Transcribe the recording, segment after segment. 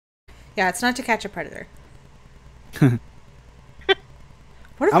Yeah, it's not to catch a predator.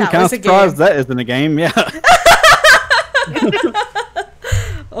 What if I'm that kind of was a game? surprised that isn't a game. Yeah.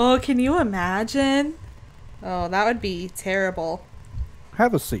 Oh, can you imagine? Oh, that would be terrible.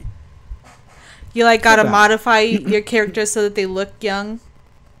 Have a seat. You like gotta down. modify your characters so that they look young.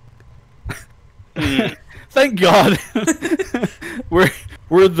 Thank God.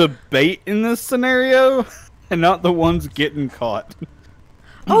 we're the bait in this scenario, and not the ones getting caught.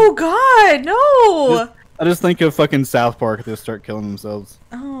 Oh God, no! I just think of fucking South Park if they start killing themselves.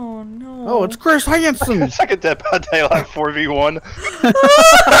 Oh no! Oh, it's Chris Hansen. It's like a Dead by Daylight 4v1.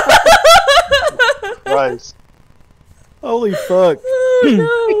 Christ. Holy fuck! Oh,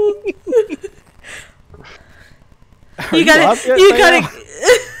 no. Are You live yet, you Thea? gotta.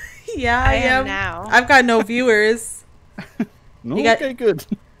 Yeah, I am. Now. I've got no viewers. No, you got- okay, good.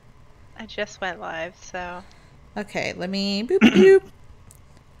 I just went live, so. Okay, let me boop boop.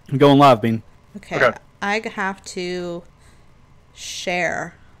 I'm going live, Bean. Okay, Okay. I have to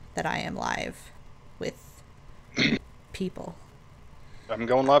share that I am live with people. I'm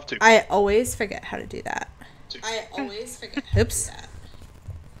going live too. I always forget how to do that. Oops.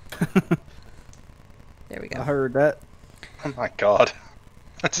 There we I go. heard that. Oh my god.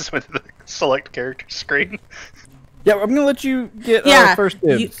 I just went to the select character screen. Yeah, I'm gonna let you get Yeah, first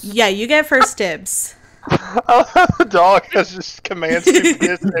you, dibs. yeah, you get first dibs. The dog has just commands to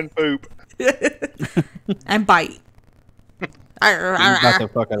piss and poop. And bite. Not the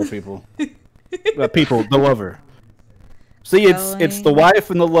fuck out of people. People, the lover. See, it's the wife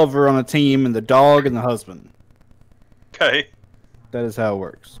and the lover on a team, and the dog and the husband. Okay. That is how it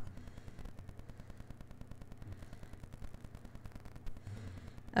works.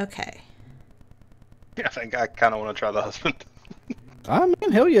 Okay. I think I kind of want to try the husband. I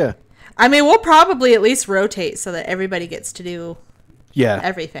mean, hell yeah. I mean, we'll probably at least rotate so that everybody gets to do Yeah.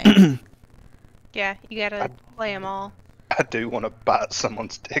 everything. Yeah, you gotta play them all. I do want to bite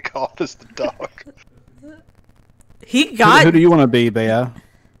someone's dick off as the dog. He got. Who do you want to be, Bea?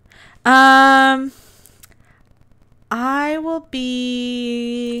 I will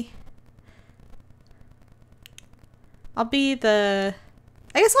be. I'll be the.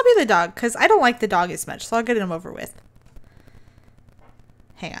 I guess I'll be the dog because I don't like the dog as much, so I'll get him over with.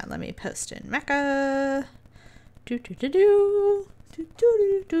 Hang on, let me post in Mecca. Do do do do do do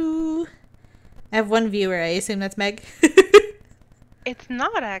do do. I have one viewer. I assume that's Meg. It's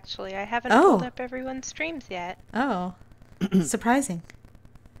not actually. I haven't Oh. pulled up everyone's streams yet. Oh, surprising.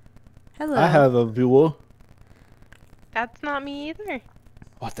 Hello. I have a viewer. That's not me either.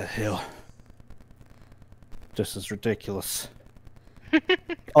 What the hell? This is ridiculous. I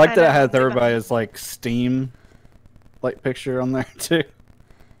like that it has everybody's like Steam like picture on there too.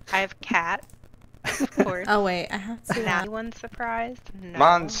 I have cat, of course. Oh wait, I have to. Now anyone surprised? No.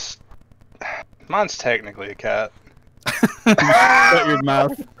 Mine's technically a cat. Shut your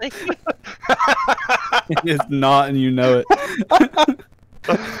mouth. It's not, and you know it.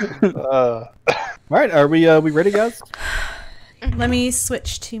 All right, are we ready, guys? Let me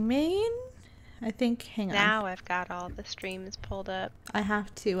switch to main. I think. Hang on. Now I've got all the streams pulled up. I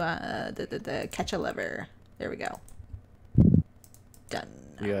have to the catch a lever. There we go. Done.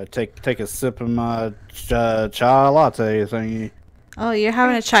 Yeah, take a sip of my chai latte thingy. Oh, you're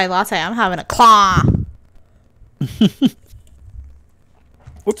having a chai latte. I'm having a claw.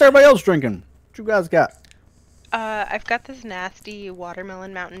 What's everybody else drinking? What you guys got? I've got this nasty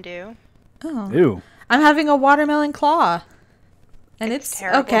watermelon Mountain Dew. Oh. Ew. I'm having a watermelon claw. And it's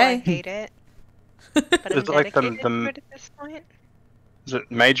terrible. okay. I hate it. But I'm It's like dedicated the- to it at this point. Is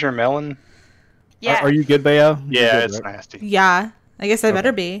it Major Melon? Yeah. Are you good, Bea? Yeah, You good, it's right? nasty. Yeah. I guess I Okay.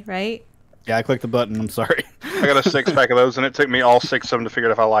 better be, right? Yeah, I clicked the button. I'm sorry. I got a 6-pack of those, and it took me all 6 of them to figure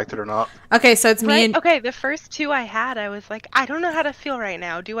out if I liked it or not. Okay, so it's me Right? and Okay, the first two I had, I was like, I don't know how to feel right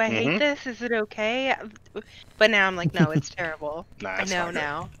now. Do I hate Mhm. this? Is it okay? But now I'm like, no, it's terrible. Nah, I it's know not good.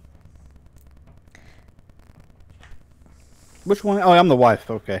 now. Which one? Oh, I'm the wife.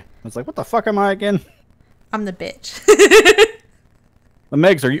 Okay. I was like, what the fuck am I again? I'm the bitch. The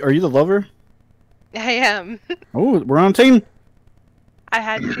Megs, are you the lover? I am. Oh, we're on a team. I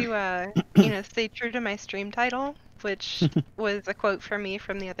had to, stay true to my stream title, which was a quote from me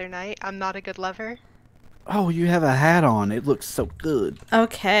from the other night. I'm not a good lover. Oh, you have a hat on. It looks so good.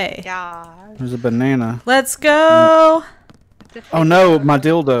 Okay. Yeah. There's a banana. Let's go. Oh no, my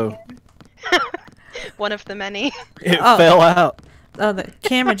dildo. One of the many. It Oh. fell out. Oh, the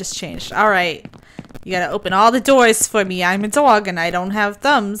camera just changed. All right. You gotta open all the doors for me. I'm a dog and I don't have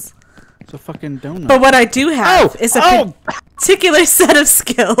thumbs. It's a fucking donut. But what I do have is a oh! particular set of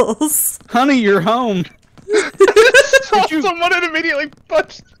skills. Honey, you're home. Someone and immediately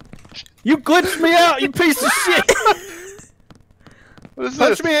punched. You glitched me out, you piece of shit! What is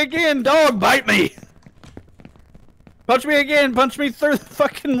Punch this? me again, dog, bite me! Punch me again, punch me through the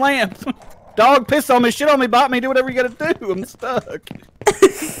fucking lamp! Dog, piss on me, shit on me, bite me, do whatever you gotta do, I'm stuck.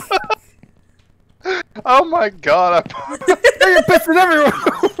 Oh my god, You're pissing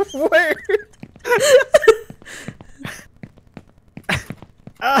everywhere! Where?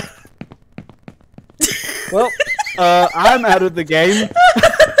 Well, I'm out of the game.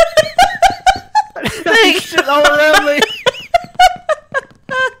 Shit all around me.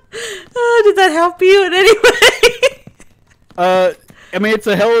 Oh, did that help you in any way? I mean, it's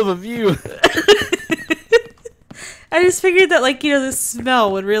a hell of a view. I just figured that, like, you know, the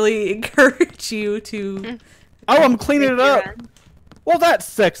smell would really encourage you to... Oh, I'm cleaning it up. Well, that's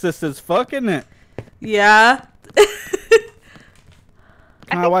sexist as fuck, isn't it? Yeah.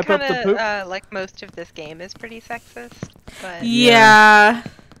 Can I wipe up the poop? Like most of this game is pretty sexist, but Yeah.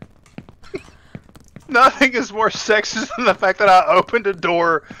 nothing is more sexist than the fact that I opened a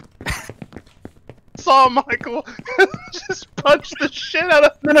door, saw Michael, just punched the shit out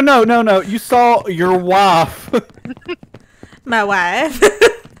of. No. You saw your wife. My wife.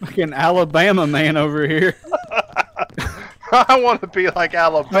 Fucking Alabama man over here. I want to be like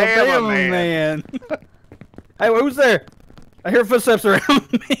Alabama man. Hey, who's there? I hear footsteps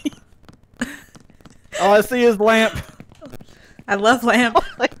around me. All I see is lamp. I love lamp.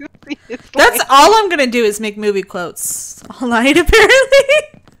 it's That's like- all I'm gonna do is make movie quotes all night,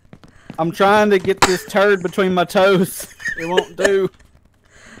 apparently. I'm trying to get this turd between my toes. It won't do.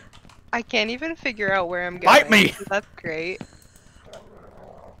 I can't even figure out where I'm going. Bite me! That's great.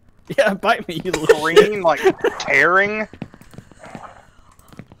 Yeah, bite me, you little shit. Green, like tearing.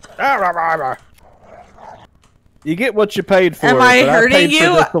 You get what you paid for. Am I but hurting paid for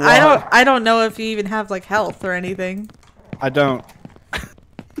you? this a lot. I don't know if you even have like health or anything. I don't.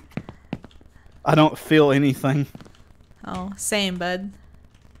 I don't feel anything. Oh, same, bud.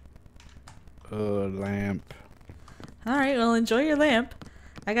 Lamp. All right, well, enjoy your lamp.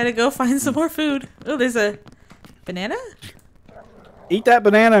 I gotta go find some more food. Oh, there's a banana? Eat that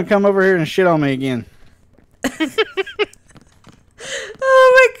banana and come over here and shit on me again.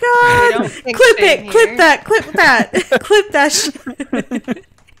 Oh my I god! don't think Clip same it! here. Clip that! Clip that! Clip that shit!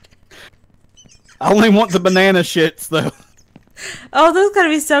 I only want the banana shits though. Oh, those gotta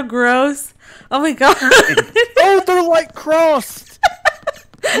be so gross. Oh my god! Oh, they're like crossed.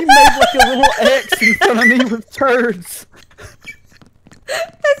 You made like a little X in front of me with turds.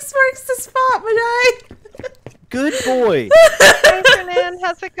 X marks the spot, Madai. Good boy. Hi, Fernand.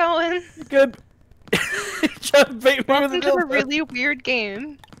 How's it going? Good. Trying to beat me with Welcome a to a dildo. really weird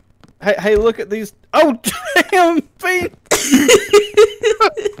game. Hey, look at these. Oh, damn, Bean.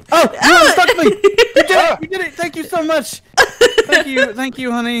 Oh, you unstuck me. You did it. You did it. Thank you so much. Thank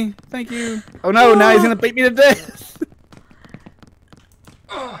you, honey. Thank you. Oh no, now he's gonna beat me to death.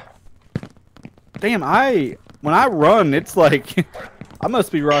 Damn, when I run, it's like I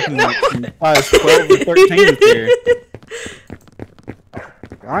must be rocking like some size 12 or 13 here.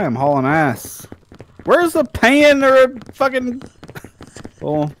 I am hauling ass. Where's a pan or a fucking?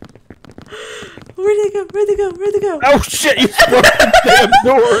 Oh. Where'd they go? Where'd they go? Where'd they go? Oh shit! You broke the damn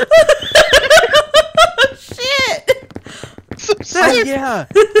door. Shit! Oh yeah,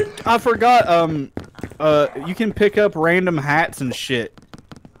 I forgot. You can pick up random hats and shit,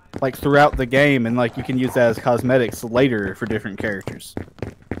 like throughout the game, and like you can use that as cosmetics later for different characters.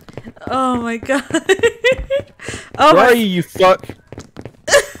 Oh my god! Oh Where my! are you, you fuck?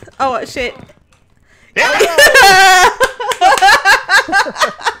 Oh shit!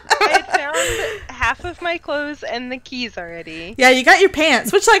 I found half of my clothes and the keys already. Yeah, you got your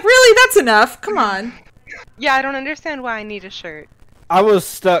pants, which like really that's enough. Come on. Yeah, I don't understand why I need a shirt. I was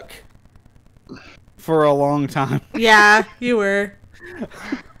stuck for a long time. Yeah, you were.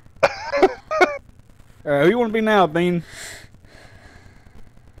 Who you want to be now, Bean?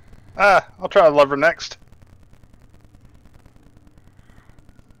 I'll try to lover next.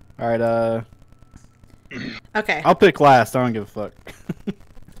 All right, Okay. I'll pick last. I don't give a fuck.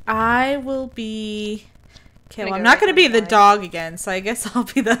 I will be. Okay, well, Gonna I'm go not gonna with be the mine. dog again, so I guess I'll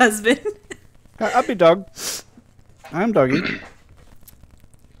be the husband. I'll be dog. I'm doggy.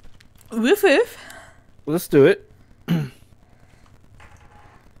 Woof woof. Let's do it. I'm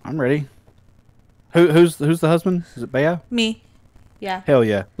ready. Who's the husband? Is it Bea? Me. Yeah. Hell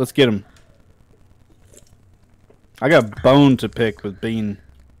yeah. Let's get him. I got a bone to pick with Bean.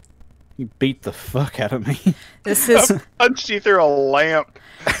 You beat the fuck out of me. This is Punched you through a lamp.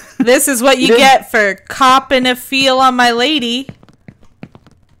 this is what you get for copping a feel on my lady.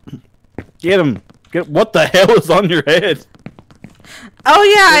 Get him. What the hell is on your head? Oh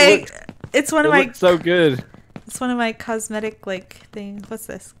yeah, It it's one It of my looks so good. it's one of my cosmetic like things. What's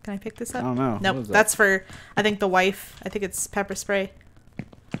this? Can I pick this I up? don't know. What Nope, is that? that's for I think the wife. I think it's pepper spray.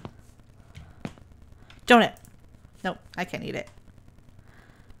 Don't it? Nope, I can't eat it.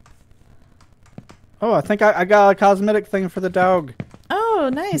 Oh, I think I got a cosmetic thing for the dog. Oh,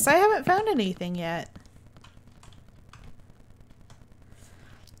 nice. I haven't found anything yet.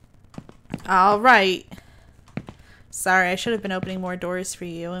 All right. Sorry, I should have been opening more doors for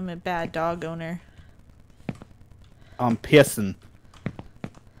you. I'm a bad dog owner. I'm pissing.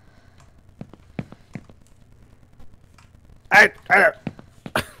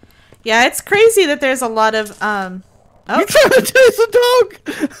 Yeah, it's crazy that there's a lot of You oh, trying to chase a dog?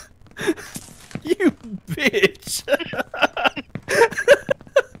 You bitch.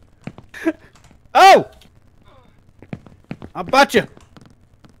 Oh! I bought you.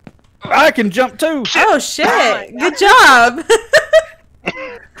 I can jump too. oh shit. Oh my Good job.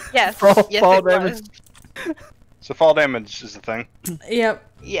 Yes. Fall- yes, fall it damage. was. So fall damage is the thing. Yep.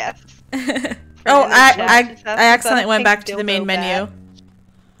 Yes. Oh, I Justice, that's accidentally a went pink back to the main dildo menu. bat.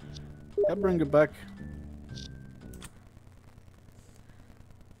 I'll bring it back.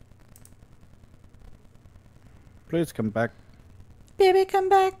 Please come back. Baby, come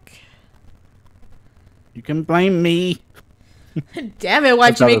back. You can blame me. Damn it,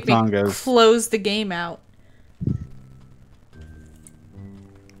 why'd That's you how make the song me goes. close the game out?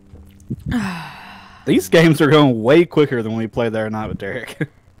 These games are going way quicker than when we played the other night with Derek.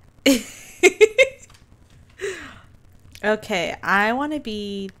 Okay, I want to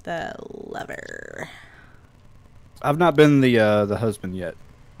be the lover. I've not been the husband yet.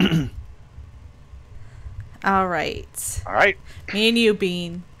 All right. All right. Me and you,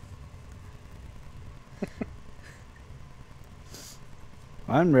 Bean.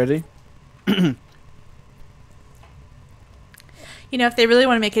 I'm ready. You know, if they really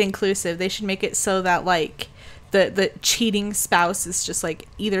want to make it inclusive, they should make it so that like the cheating spouse is just like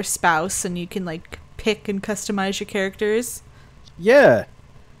either spouse, and you can like pick and customize your characters. Yeah.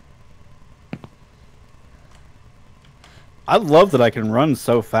 I love that I can run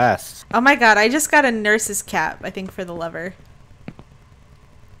so fast. Oh my god, I just got a nurse's cap, I think, for the lover.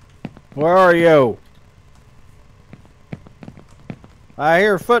 Where are you? I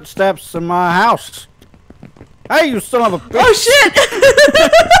hear footsteps in my house. Hey, you son of a bitch! Oh shit!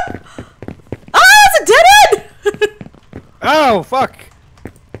 Oh, it's a dead end! Oh, fuck!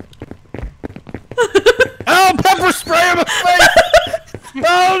 Oh, pepper spray in my face!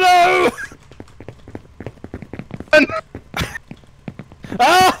 Oh no!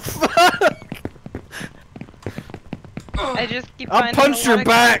 Oh fuck! I just keep I'll finding punch a lot your of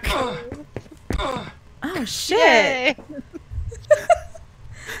back! Oh shit! Yay.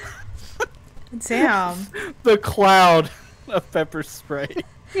 Damn. The cloud of pepper spray.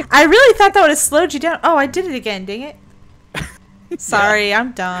 I really thought that would have slowed you down. Oh, I did it again, dang it. Sorry,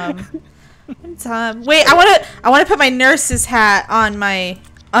 I'm dumb. I'm dumb. Wait, I wanna put my nurse's hat on my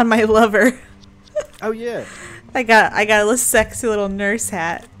lover. Oh yeah. I got a little sexy little nurse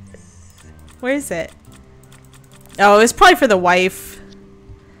hat. Where is it? Oh, it was probably for the wife.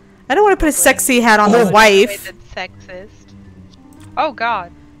 I don't want to put a sexy hat on the Oh. wife. That's sexist. Oh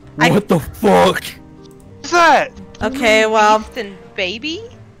god. What the fuck? What's that? Okay, well, Beast and baby?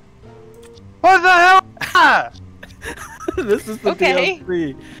 What the hell? Ah! This is the Okay.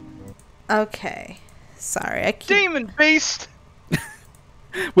 DLC. okay. Sorry, I can't. Demon beast.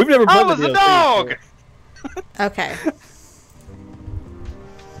 We've never played I the was a DLC dog. before. Okay.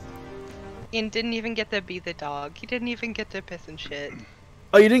 Ian didn't even get to be the dog. He didn't even get to piss and shit.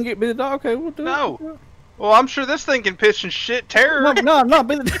 Oh, you didn't get me the dog? Okay, we'll do No. it. Well, I'm sure this thing can pitch and shit terror. No,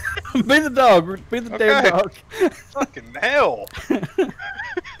 be the be the dog. Be the damn Okay. dog. Fucking hell.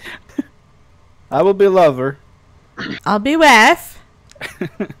 I will be lover. I'll be wife.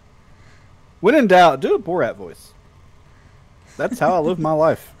 When in doubt, do a Borat voice. That's how I live my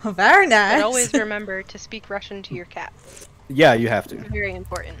life. Very nice. But always remember to speak Russian to your cat. Yeah, you have to. It's very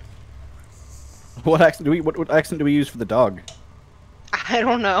important. What accent do we what accent do we use for the dog? I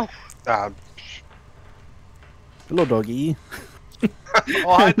don't know. Hello, doggy. Oh,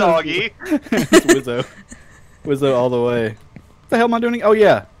 hi, doggy. It's Wizzo. Wizzo all the way. What the hell am I doing? Oh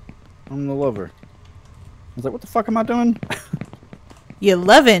yeah, I'm the lover. I was like, what the fuck am I doing? You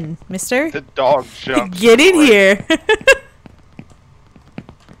lovin', mister. The dog jumps. Get in here.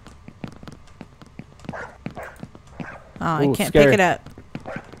 Oh, I Ooh, can't scary. pick it up.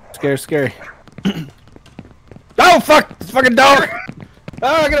 Scary. Oh fuck! It's a fucking dog!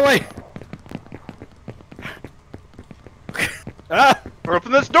 Oh, get away! Ah!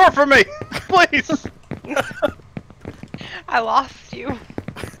 Open this door for me, please. I lost you.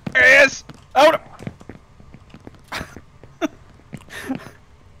 There he is! Oh!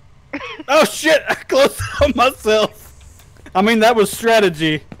 Oh shit! I closed on myself. I mean, that was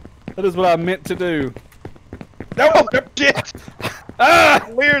strategy. That is what I meant to do. No! Shit! Ah!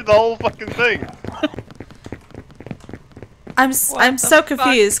 Cleared the whole fucking thing. I'm the so fuck?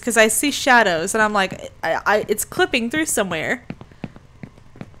 confused because I see shadows and I'm like, it's clipping through somewhere.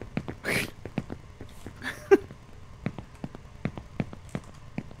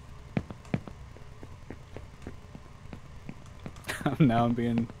 Now I'm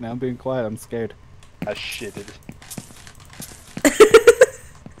being quiet. I'm scared. I shitted.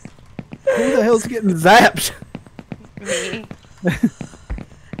 Who the hell's getting zapped? Me.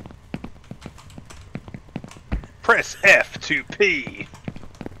 Press F to pee.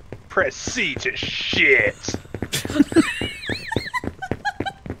 Press C to shit.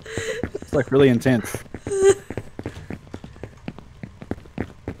 It's like really intense.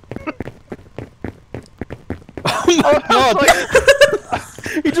 Oh my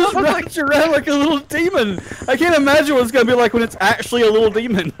god! He just wrapped you around like a little demon. I can't imagine what it's gonna be like when it's actually a little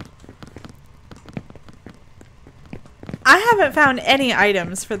demon. I haven't found any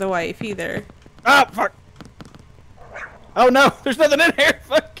items for the wife either. Ah, fuck! Oh no, there's nothing in here.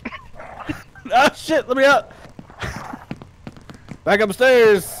 Fuck! Ah, shit! Let me out. Back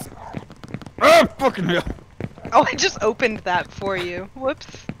upstairs. Oh, fucking hell! Oh, I just opened that for you. Whoops.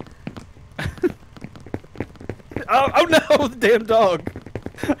 Oh no, the damn dog!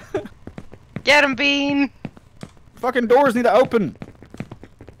 Get him, Bean. Fucking doors need to open.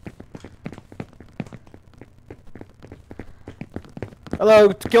 Hello,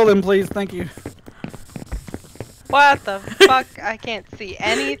 kill them, please. Thank you. What the fuck? I can't see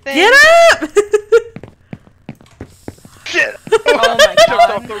anything. Get up! Shit! Oh my Jumped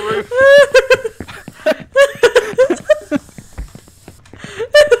god. off the roof.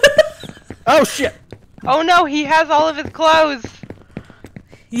 Oh shit! Oh no, he has all of his clothes.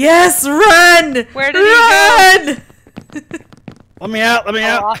 Yes, run! Where did he run! Let me out! Let me Oh,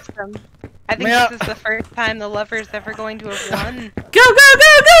 out! awesome. I think Yeah. this is the first time the lover's ever going to have won. Go, go,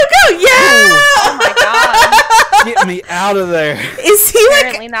 go, go, go! Yeah! Oh my god. Get me out of there! Is he like?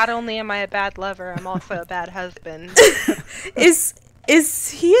 Apparently, not only am I a bad lover, I'm also a bad husband. Is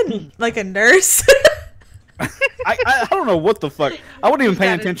he like a nurse? I don't know what the fuck. I wasn't even He's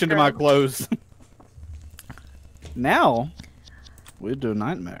paying got his attention to my drugs. clothes. Now, we do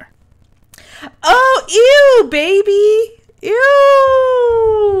Nightmare. Oh, ew, baby, ew.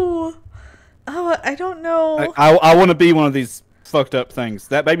 Oh, I don't know. I want to be one of these fucked up things.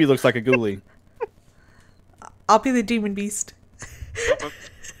 That baby looks like a ghoulie. I'll be the demon beast.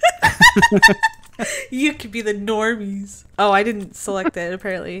 You could be the normies. Oh, I didn't select it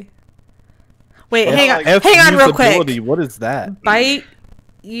apparently. Wait, Yeah, hang on, like- F hang on, real usability, quick. What is that? Bite,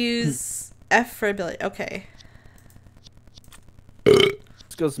 use F for ability. Okay,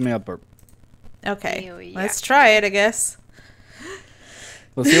 This goes to me up. okay. Ew, Let's yucky. try it, I guess.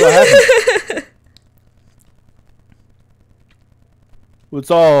 Let's see what happens.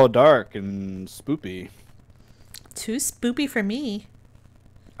 It's all dark and spoopy. Too spoopy for me.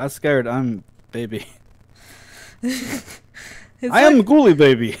 I'm scared. I'm baby. It's I am ghoulie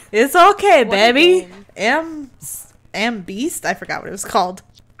baby. It's okay, What a baby. game. Am beast. I forgot what it was called.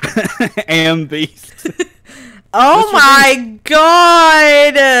 Am beast. Oh Mr. my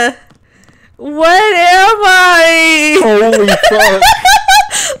god! What am I? Holy fuck.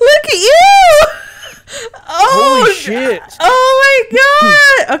 Look at you! Oh, Holy shit. Oh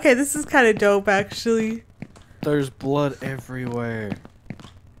my god! Okay, this is kind of dope, actually. There's blood everywhere.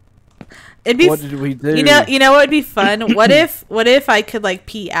 It'd be. What did we do? You know what would be fun? What if I could like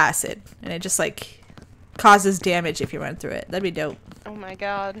pee acid and it just like causes damage if you run through it? That'd be dope. Oh my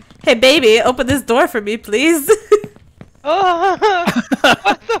god. Hey, baby, open this door for me, please. Oh,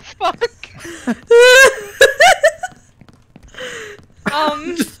 what the fuck?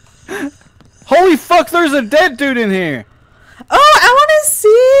 Holy fuck, there's a dead dude in here. Oh, I want to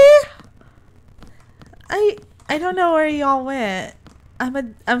see. I don't know where y'all went.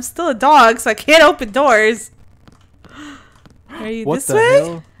 I'm still a dog, so I can't open doors. Are you What this the way?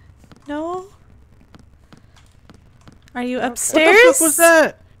 hell? No. Are you What upstairs? the fuck was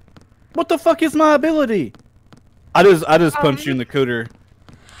that? What the fuck is my ability? I just punched you in the cooter.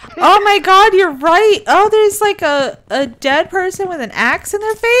 Oh my god, you're right. Oh, there's like a dead person with an axe in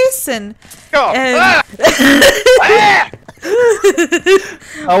their face and Go! And- Ah! Ah!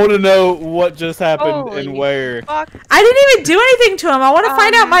 I want to know what just happened Holy and where. fuck. I didn't even do anything to him. I want to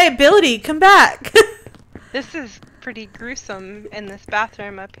find out my ability. Come back. This is pretty gruesome in this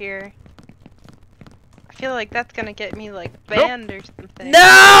bathroom up here. I feel like that's gonna get me like banned or something.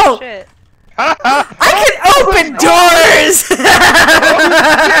 No! Shit. I can open doors!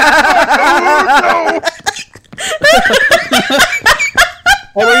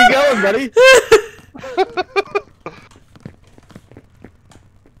 Oh, where are you going, buddy?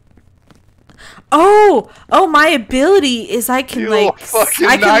 Oh, my ability is I can You like, little fucking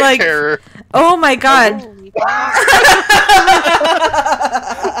I can night like, terror. oh my god. Holy fuck.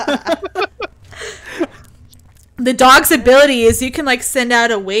 The dog's ability is you can like send out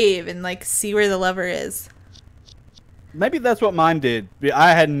a wave and like see where the lever is. Maybe that's what mine did.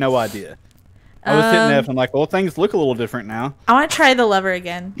 I had no idea. I was hitting F and I'm like, well, things look a little different now. I want to try the lever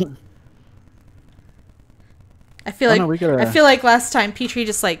again. I feel like no, we gotta- I feel like last time Petrie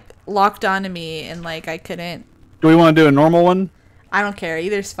just like locked onto me and like I couldn't. Do we want to do a normal one? I don't care.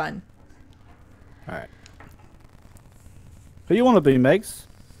 Either's fun. All right. Who you want to be, Megs?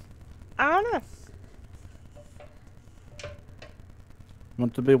 I don't know.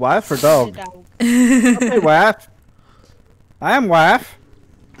 Want to be wife or dog? Dog. Hey, wife. I am wife.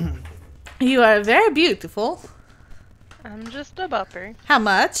 You are very beautiful. I'm just a bupper. How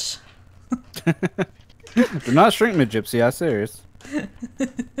much? Do not shrink me, Gypsy. I'm serious.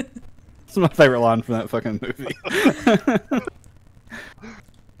 It's my favorite line from that fucking movie.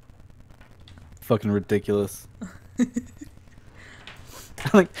 Fucking ridiculous.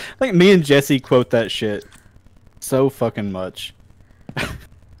 I think me and Jesse quote that shit so fucking much.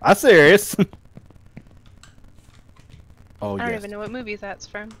 I'm serious. Oh, I don't yes. even know what movie that's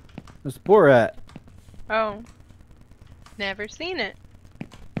from. It's Borat. Oh. Never seen it.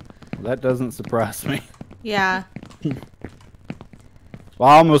 Well, that doesn't surprise me. Yeah. Well,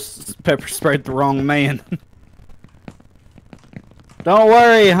 I almost pepper sprayed the wrong man. Don't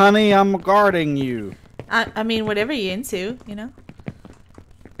worry, honey. I'm guarding you. I mean, whatever you into, you know.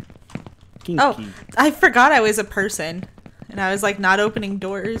 Kinky. Oh, I forgot I was a person, and I was like not opening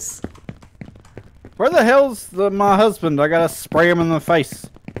doors. Where the hell's my husband? I gotta spray him in the face.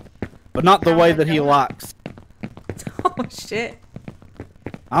 But not the way that he likes. Oh shit.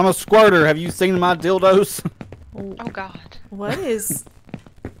 I'm a squirter. Have you seen my dildos? Oh god. What is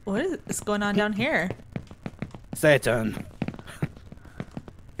going on down here? Satan.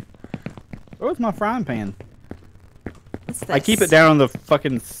 Where's my frying pan? What's this? I keep it down in the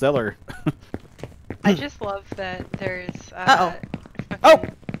fucking cellar. I just love that there's Uh-oh. Oh!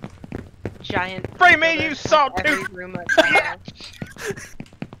 giant Free me, dildos you in sawtooth! every room of the house.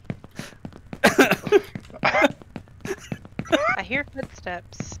 I hear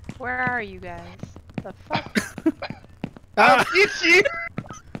footsteps. Where are you guys? The fuck? I'll get you!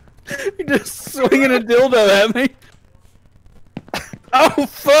 You're just swinging a dildo at me. Oh,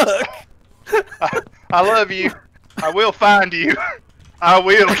 fuck! I love you. I will find you. I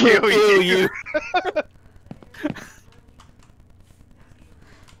will kill you.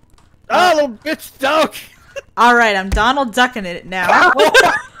 Oh, little bitch dog! All right, I'm Donald ducking it now.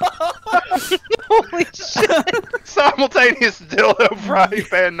 Holy shit! Simultaneous dildo frying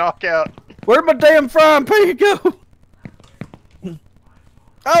pan knockout. Where'd my damn frying pan go?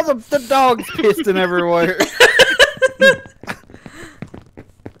 Oh, the dog's pissing everywhere.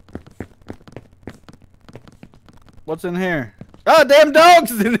 What's in here? Oh, damn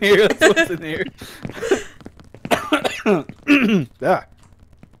dog's in here. That's what's in here. Ah.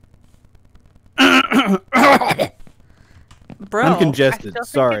 Bro, I'm I congested. still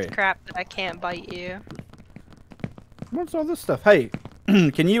Sorry. think it's crap that I can't bite you. What's all this stuff? Hey,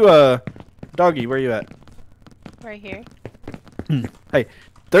 can you, doggy, where you at? Right here. Hey,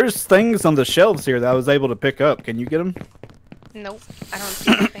 there's things on the shelves here that I was able to pick up. Can you get them? Nope. I don't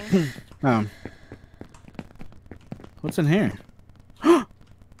see anything. What's in here? I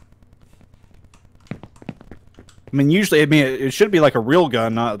mean, usually, it should be like a real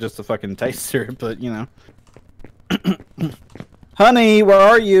gun, not just a fucking taster, but, you know. Honey, where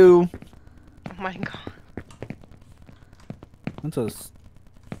are you? Oh my god. That's a...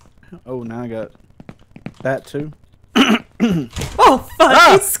 Oh, now I got that, too. oh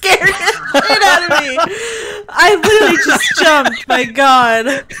fuck! You scared the shit out of me. I literally just jumped. My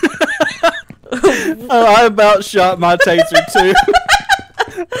god. Oh, I about shot my taser, too.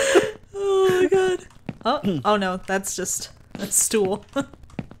 Oh my god. Oh no, that's just a stool.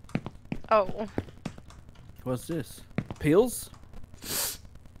 Oh. What's this? Pills?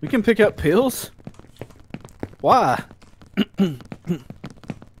 We can pick up pills? Why? I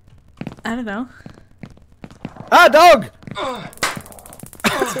don't know. Ah, dog!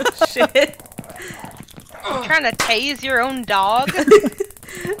 Shit. You trying to tase your own dog?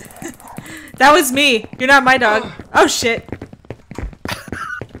 That was me. You're not my dog. Oh shit.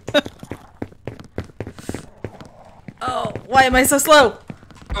 Why am I so slow?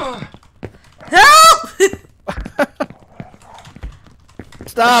 Help!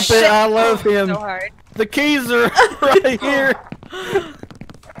 Stop it! I love him. So hard. The keys are right here.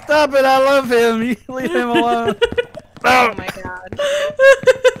 Stop it! I love him. You leave him alone. Oh my god.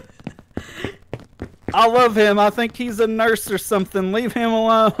 I love him. I think he's a nurse or something. Leave him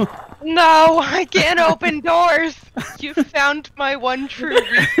alone. No, I can't open doors. You found my one true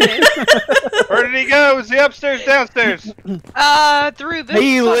weakness. Where did he go? Was he upstairs, downstairs? Through the.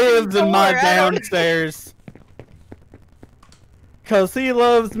 He lives in my door. I don't- downstairs. Cause he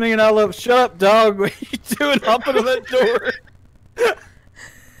loves me and I love. Shut up, dog. What are you doing? Hopping on that door.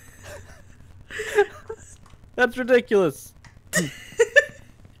 That's ridiculous.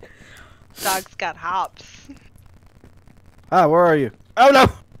 Dog's got hops. Ah, where are you? Oh no!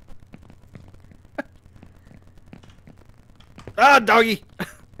 Ah, doggy!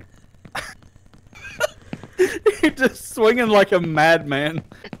 You're just swinging like a madman.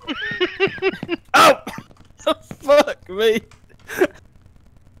 Oh! Fuck me!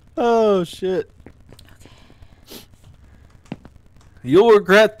 Oh shit! You'll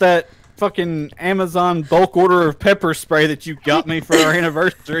regret that fucking Amazon bulk order of pepper spray that you got me for our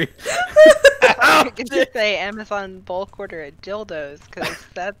anniversary. I could just say Amazon bulk order at dildos, because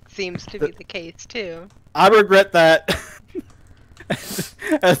that seems to be the case too. I regret that.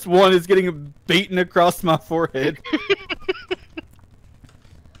 As one is getting beaten across my forehead.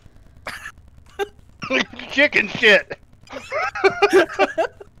 Chicken shit.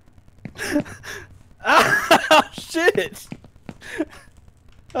 Oh shit!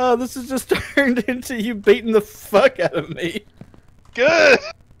 Oh, this has just turned into you beating the fuck out of me. Good.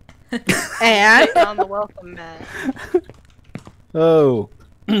 And On the welcome mat. Oh.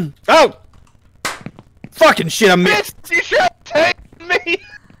 Oh! Fucking shit, I missed! Bitch, you should have taken me.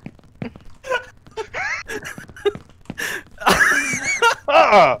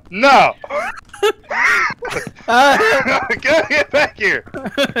 No. Go get back here.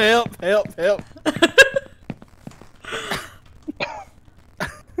 Help, help, help.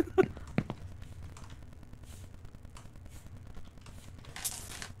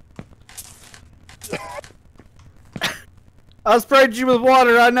 I sprayed you with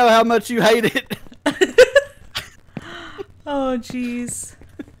water. I know how much you hate it. oh jeez.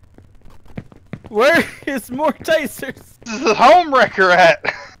 Where is more tasers? This is the home wrecker at.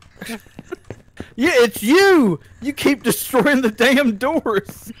 Yeah, it's you. You keep destroying the damn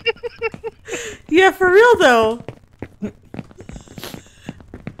doors. Yeah, for real though.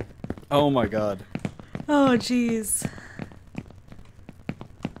 Oh my god. Oh jeez.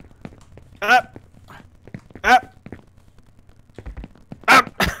 Up. Up.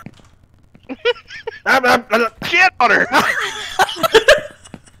 Up. Up. Get on her.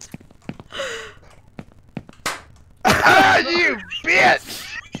 Ah, you bitch.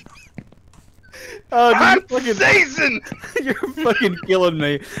 Oh, I'm dude, you're seasoned. you're fucking killing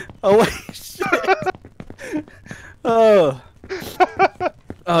me. Holy shit. Oh.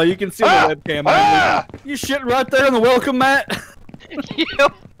 Oh, you can see the webcam. You shitting right there on the welcome mat?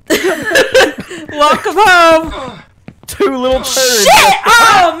 Yep. Welcome home. Two little turds. Shit!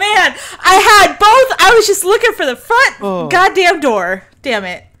 Oh man, I had both. I was just looking for the front Oh. goddamn door. Damn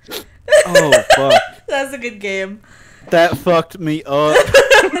it. Oh, fuck. That was a good game. That fucked me up.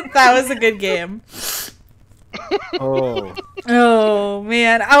 That was a good game. Oh. Oh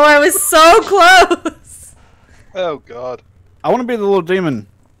man. Oh, I was so close. Oh god. I want to be the little demon.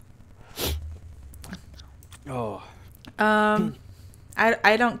 Oh.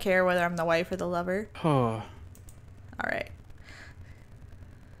 I don't care whether I'm the wife or the lover. Oh. All right.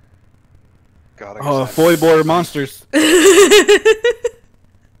 God, I Oh, guess FOI border monsters.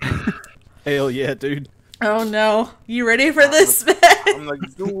 Hell yeah, dude. Oh no. You ready for this, man? I'm the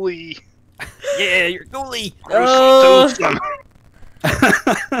ghoulie. Yeah, you're ghoulie. Oh.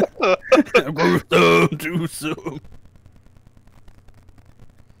 Do some.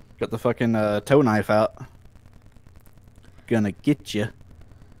 Got the fucking toe knife out. Gonna get you. It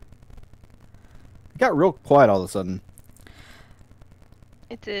got real quiet all of a sudden.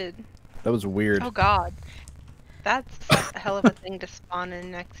 It did. That was weird. Oh god. That's a hell of a thing to spawn in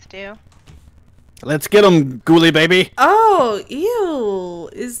next to. Let's get him, ghoulie baby. Oh, ew.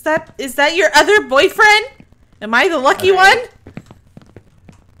 Is that your other boyfriend? Am I the lucky one?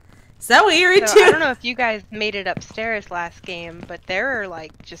 Is that what you're into? So, I don't know if you guys made it upstairs last game, but there are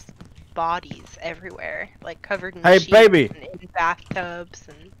like just bodies everywhere, like covered in Hey, sheets baby. and in bathtubs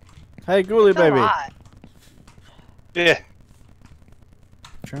and Hey, ghoulie it's a baby. lot. Yeah.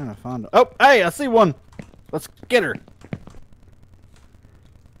 Trying to find. Oh, hey, I see one. Let's get her.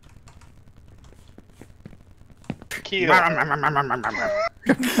 keel?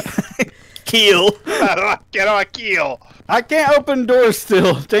 Keel. How do I get on a keel? I can't open doors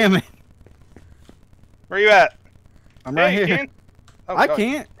still. Damn it. Where you at? I'm right Hey, you here. can? Oh, I God,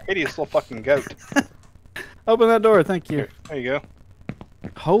 can't. Hideous little fucking goat. Open that door. Thank you. There you go.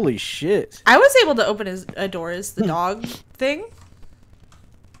 Holy shit. I was able to open a door as the dog thing.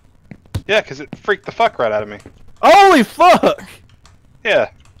 Yeah, because it freaked the fuck right out of me. Holy fuck.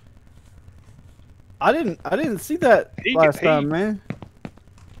 Yeah. I didn't see that last time, man.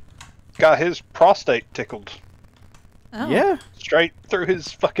 Got his prostate tickled Oh. Yeah. straight through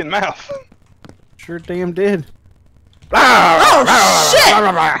his fucking mouth. Sure damn did. Oh shit!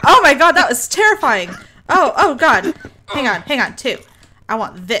 Oh my god, that was terrifying. Oh god. Hang on, two. I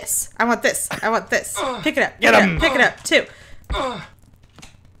want this. I want this. I want this. Pick it up. Get him. Pick it up. Two. Holy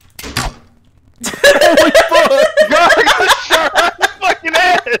fuck. God, I got a shot right in the fucking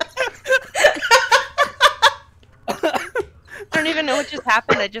head. I don't even know what just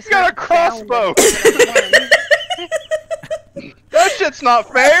happened. I just Got a heard the sound crossbow. of it. That shit's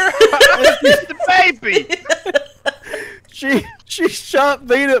not fair. It's the baby. She shot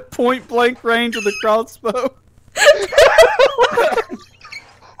Bean at point blank range with a crossbow.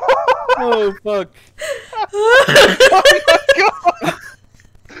 Oh fuck.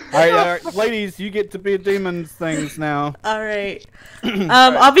 All right, ladies, you get to be demons things now. All right.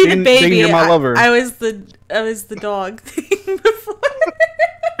 I'll be the Dean- baby. Dean, you're my lover. I was the dog thing before.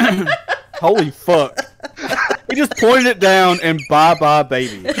 Holy fuck. He just pointed it down and bye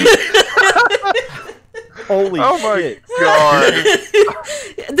baby. Holy Oh my shit. God.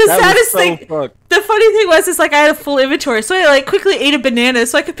 The That saddest was so thing. fucked. The funny thing was, is like I had a full inventory, so I like quickly ate a banana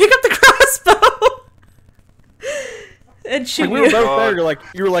so I could pick up the crossbow and shoot Like, we were you. both there.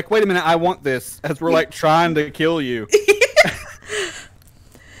 You were like, wait a minute, I want this. As we're like trying to kill you.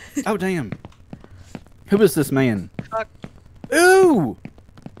 Oh damn. Who is this man? Fuck. Ooh.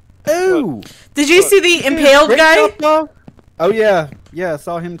 Ooh. Did you see the impaled Rick guy? Top Dog? Oh yeah. Yeah, I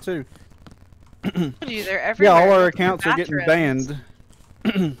saw him too. They're Yeah, everywhere. all our Look at the accounts are getting bathrooms.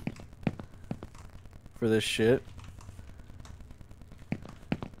 banned. For this shit.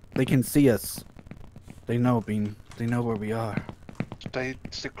 They can see us. They know, Bean. They know where we are. Stay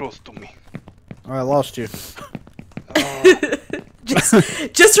close to me. Oh, I lost you.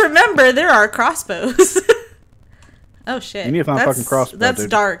 Just remember, there are crossbows. Oh shit! You need to find a fucking crossbow, That's dude.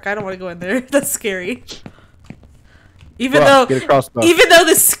 dark. I don't want to go in there. That's scary. Even Ross, get a crossbow. though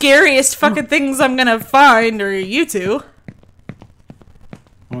the scariest fucking things I'm gonna find are you two.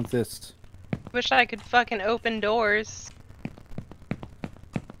 I want this. Wish I could fucking open doors.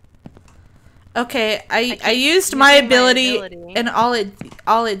 Okay, I keep used my using my ability, ability. and all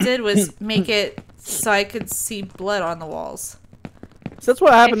it did was make it so I could see blood on the walls. So that's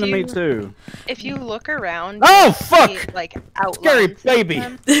what happened If to me you- too. If you look around, Oh, you'll fuck! see, like outlines Scary of baby.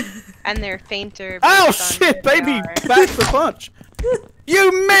 them, and they're fainter. Oh based on shit, where they baby! are. Backs the punch.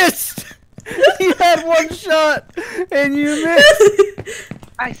 You missed. You had one shot and you missed.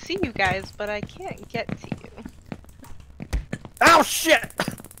 I see you guys, but I can't get to you. Oh shit!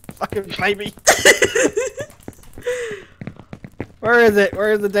 Fucking baby. Where is it?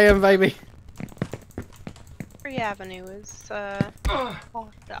 Where is the damn baby? Free Avenue is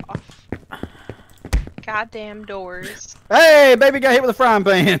locked off. Goddamn doors. Hey, baby got hit with a frying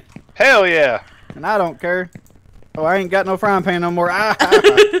pan. Hell yeah. And I don't care. Oh, I ain't got no frying pan no more. Ah.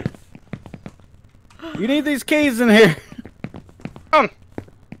 You need these keys in here.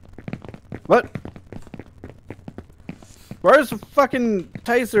 What? Where's the fucking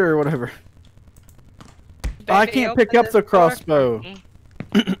taser or whatever? I Baby, can't open pick up this the door for crossbow. me.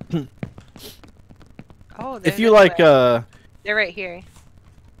 Oh, If they're you this like, way. They're right here.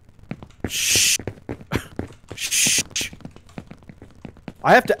 shh. Shh.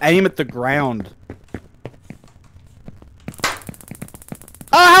 I have to aim at the ground.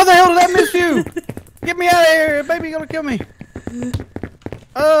 Oh, how the hell did that miss you? Get me out of here, baby! You're gonna kill me.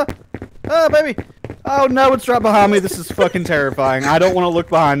 Baby. Oh no, it's right behind me. This is fucking terrifying. I don't want to look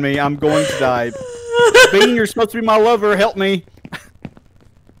behind me. I'm going to die. Bean, you're supposed to be my lover. Help me.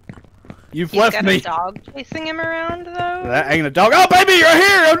 You've He's left got me. a dog chasing him around, though. That ain't a dog. Oh, baby, you're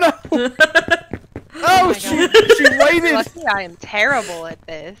here! Oh no! Oh, my she God. she waited. Lucky I am terrible at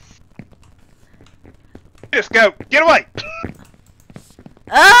this. Just go. Get away.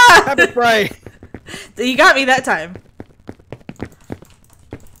 Ah! Pepper spray. You got me that time.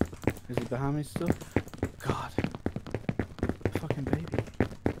 Is it behind me still? God. Fucking baby.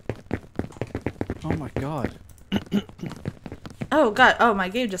 Oh my god. Oh god. Oh, my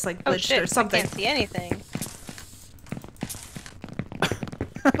game just like Oh glitched shit, or something. I can't see anything.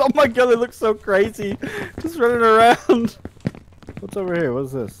 Oh my god, they look so crazy. Just running around. What's over here?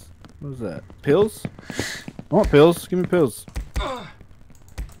 What's this? What is that? Pills? I want pills. Give me pills.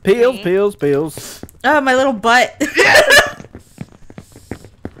 Pills, pills, pills. Oh, my little butt.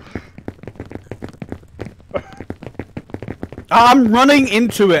 I'm running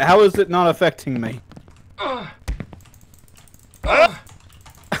into it. How is it not affecting me?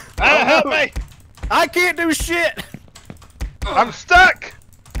 Help me! I can't do shit. I'm stuck!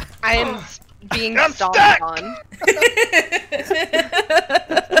 I am being I'm stomped stuck! on.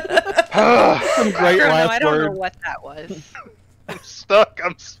 Some great I last don't know word. what that was. I'm stuck.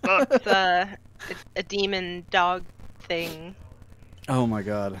 I'm stuck. It's a demon dog thing. Oh my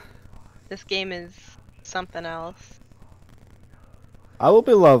god. This game is something else. I will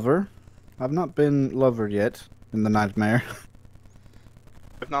be lover. I've not been lover yet in the nightmare.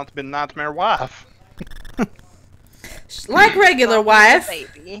 If not been nightmare wife. Like regular wife.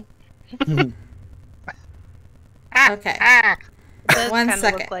 Baby. Okay. It does 1 kinda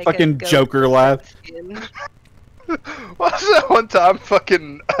second. look like Fucking a goat Joker laugh. skin. What was that one time?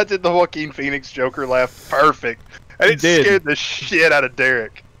 I did the Joaquin Phoenix Joker laugh perfect, and You it did. scared the shit out of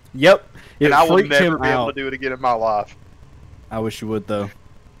Derek. Yep. It And I will freaked never him be able out. to do it again in my life. I wish you would though.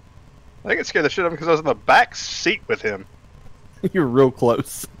 I think it scared the shit out of him because I was in the back seat with him. You're real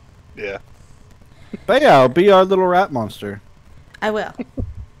close. Yeah. But yeah, I'll be our little rat monster. I will.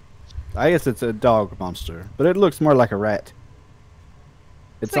 I guess it's a dog monster, but it looks more like a rat.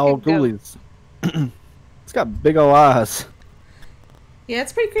 It's like all a goat. ghoulies. It's got big ol' eyes. Yeah,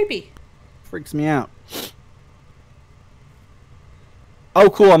 it's pretty creepy. Freaks me out. Oh,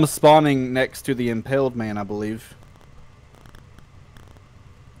 cool. I'm spawning next to the impaled man, I believe.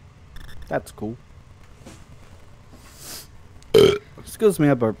 That's cool. Excuse me,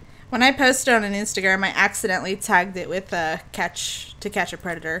 I burp. When I posted on an Instagram, I accidentally tagged it with catch to catch a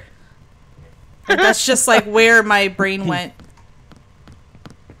predator. But that's just like where my brain went.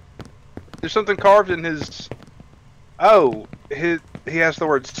 There's something carved in his. Oh, he has the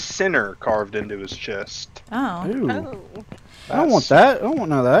word sinner carved into his chest. Oh. Ooh. Oh. I don't want that. I don't want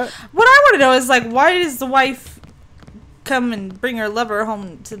none of that. What I want to know is like, why does the wife come and bring her lover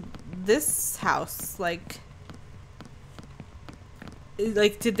home to this house? Like,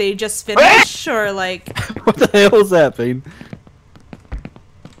 did they just finish or like? What the hell is that, Bean?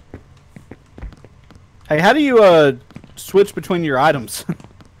 Hey, how do you switch between your items?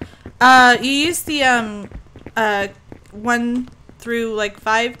 You use the 1 through like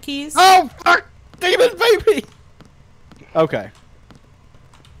 5 keys. Oh fuck! Demon baby! Okay.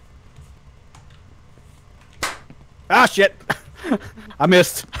 Ah shit! I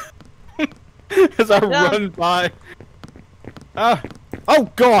missed. As I run by.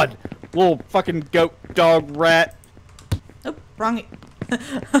 Oh god! Little fucking goat, dog, rat. Oh, wrong,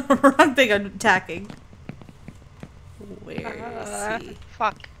 wrong thing I'm attacking. Where is he?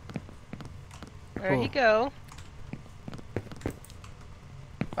 Fuck. Where'd he Oh. go?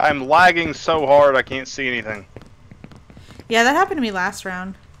 I'm lagging so hard I can't see anything. Yeah, that happened to me last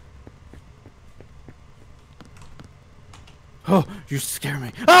round. Oh, you scare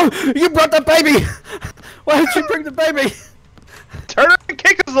me. Oh, you brought the baby! Why did you bring the baby? Turn around and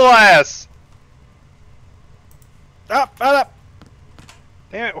kick his little ass! Up, up.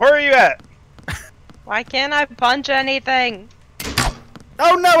 Damn it, where are you at? Why can't I punch anything?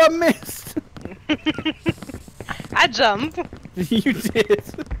 Oh no, I missed! I jump. You did.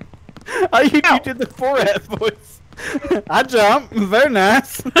 Oh, you did the forehead voice. I jumped. Very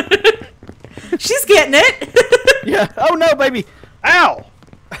nice. She's getting it. Yeah. Oh no, baby. Ow!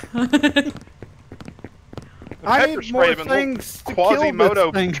 I Pepper need sprayed more him and little things to kill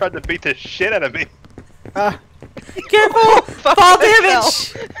Quasimodo this thing. tried to beat the shit out of me. Careful! Fall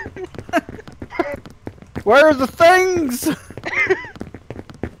damage! Where are the things?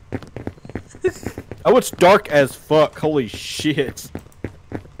 Oh, it's dark as fuck. Holy shit.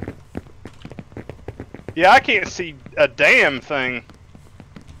 Yeah, I can't see a damn thing.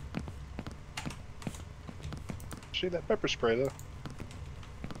 See that pepper spray though.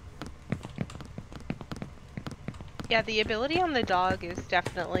 Yeah, the ability on the dog is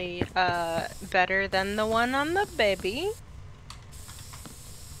definitely better than the one on the baby.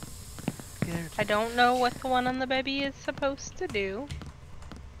 I don't know what the one on the baby is supposed to do.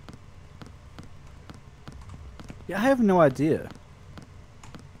 Yeah, I have no idea.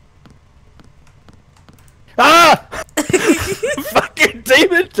 Ah! Fucking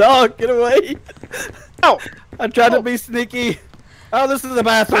demon dog, get away! Oh! I tried to be sneaky. Oh, this is the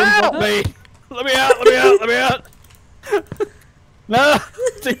bathroom. Help me! Let me out! Let me out! Let me out! No,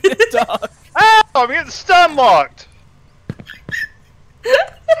 demon dog. Ow! I'm getting stun locked!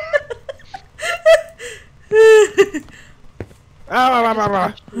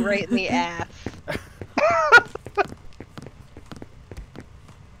 Right in the ass.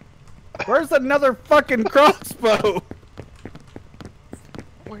 Where's another fucking crossbow?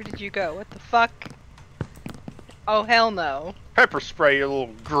 Where did you go? What the fuck? Oh, hell no. Pepper spray, you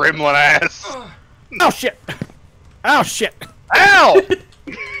little gremlin ass. Oh shit! Oh shit! Ow!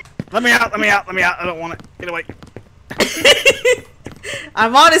 Let me out! Let me out! Let me out! I don't want it. Get away!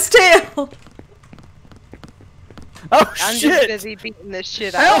 I'm on his tail. Oh I'm shit! just busy beating this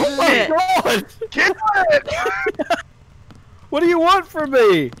shit out. Oh my shit. god! Get it! What do you want from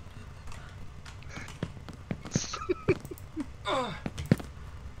me?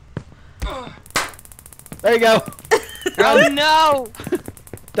 There you go. Oh no! Did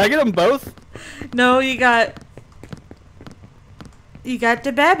I get them both? No, you got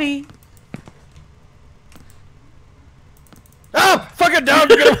the baby. Oh, fucking dog!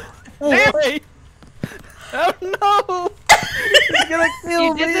 Get away! Oh no! He's gonna kill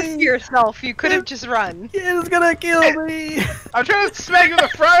You me! did this to yourself. You could have just run. He's gonna kill me! I'm trying to smack you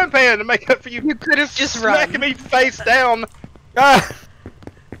with a frying pan to make up for you. You could have just smacking run. me face down. Ah,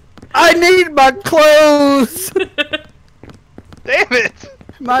 I need my clothes! Damn it!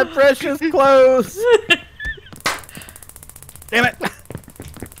 My precious clothes! Damn it!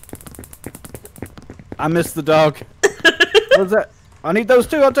 I missed the dog. What's that? I need those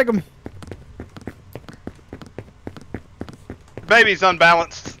too. I'll take them. Baby's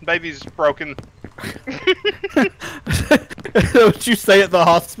unbalanced. Baby's broken. What you say at the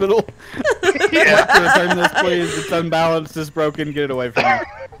hospital? Yeah. Return this, please. It's unbalanced. It's broken. Get it away from me.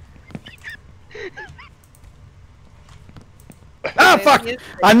 Ah, fuck!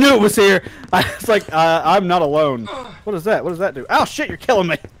 I knew it was here. It's like, I'm not alone. What is that? What does that do? Oh, shit, you're killing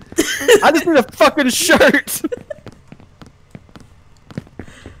me. I just need a fucking shirt.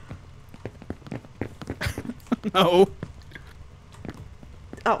 No.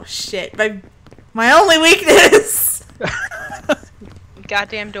 Oh shit! My only weakness.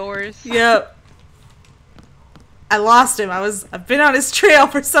 Goddamn doors. Yep. I lost him. I've been on his trail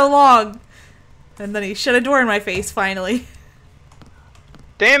for so long, and then he shut a door in my face finally.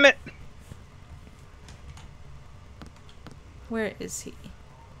 Damn it! Where is he?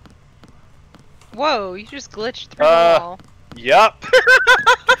 Whoa, you just glitched through the wall. Yup.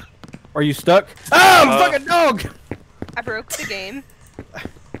 Are you stuck? Oh, fucking dog! I broke the game.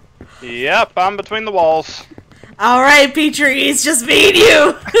 Yep, I'm between the walls. All right, Petrie, it's just me and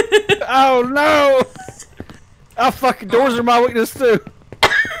you. Oh, no! Oh, fucking doors are my weakness, too.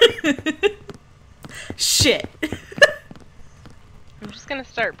 Shit. I'm just gonna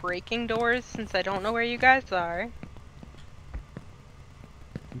start breaking doors since I don't know where you guys are.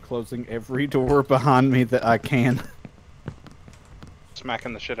 I'm closing every door behind me that I can.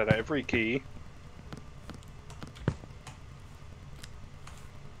 Smacking the shit out of every key.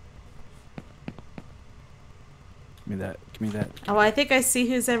 Give me that. Give me that. Oh, I think I see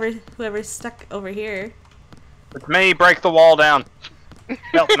whoever's stuck over here. It's me, break the wall down.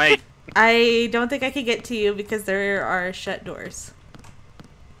 Help me. I don't think I can get to you because there are shut doors.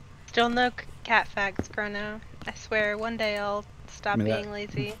 Still no cat facts, Chrono. I swear, one day I'll stop Give me that. being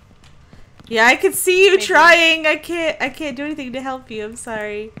lazy. Yeah, I can see you Maybe. trying. I can't do anything to help you. I'm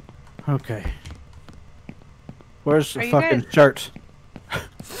sorry. Okay. Where's Are the you fucking guys- shirt?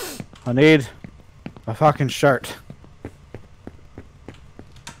 I need a fucking shirt.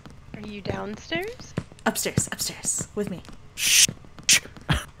 Are you downstairs? Upstairs with me. Shh.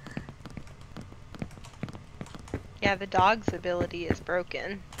 Yeah, the dog's ability is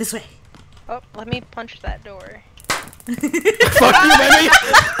broken. This way. Oh, let me punch that door. Fuck you, baby!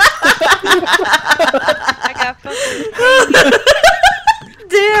 I got fucking.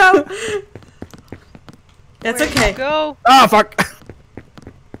 Damn. That's Where'd okay. you go? Oh, fuck!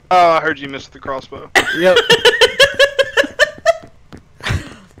 Oh, I heard you missed the crossbow. Yep.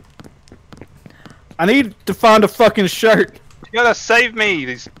 I need to find a fucking shirt. You gotta save me.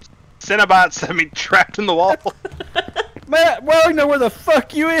 These Cenobites have me trapped in the wall. Man, well, I know where the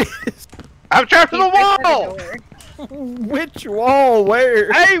fuck you is. I'm trapped in the He's right by wall! the door. Which wall?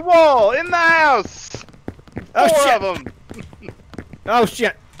 Where? A wall! In the house! Oh, Four shit. of them! Oh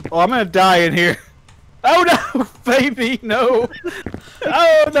shit! Oh, I'm gonna die in here. Oh no, baby, no!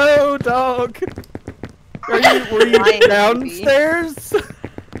 Oh no, dog! Were you Lying, baby. downstairs?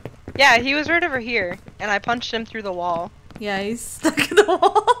 Yeah, he was right over here, and I punched him through the wall. Yeah, he's stuck in the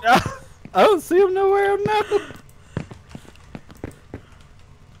wall. I don't see him nowhere. No.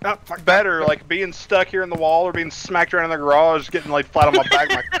 Oh, fuck. Better, like, being stuck here in the wall or being smacked around in the garage, getting, like, flat on my back,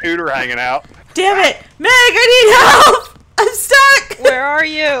 my cooter hanging out. Damn it, Meg! I need help. I'm stuck. Where are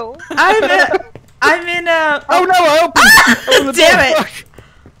you? I'm in a. Oh no! I opened the Damn door. it!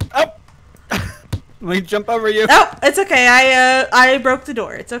 Fuck. Oh. Let me jump over you. Oh, it's okay. I broke the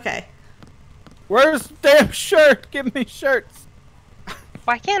door. It's okay. Where's the damn shirt? Give me shirts.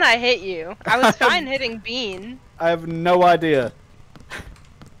 Why can't I hit you? I was fine hitting Bean. I have no idea.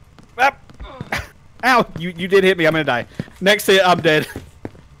 Ow! You did hit me. I'm gonna die. Next hit, I'm dead.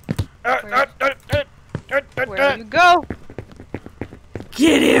 Where you go?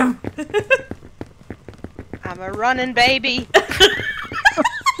 Get him! I'm a running baby.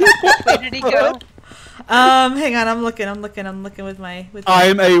 Where did he go? Hang on. I'm looking with my.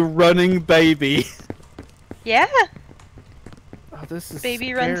 I'm a running baby. Yeah. Oh, this is Baby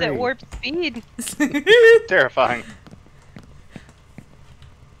scary. runs at warp speed. Terrifying.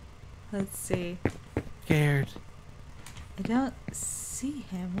 Let's see. Scared. I don't see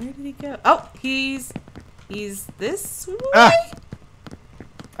him. Where did he go? Oh, he's this way?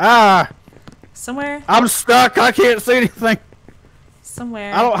 Ah! Somewhere. I'm stuck. I can't see anything.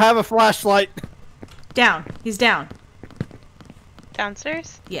 Somewhere. I don't have a flashlight. Down. He's down.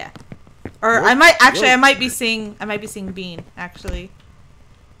 Downstairs? Yeah. Or What? I might actually. Whoa. I might be seeing Bean. Actually.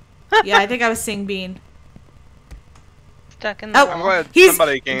 Yeah, I think I was seeing Bean. Stuck in the Oh, I'm wall. glad He's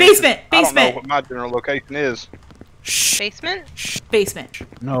somebody can. basement. I don't know Basement. what my general location is. Shh. Basement?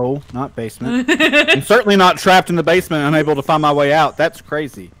 Basement. No, not basement. I'm certainly not trapped in the basement, unable to find my way out. That's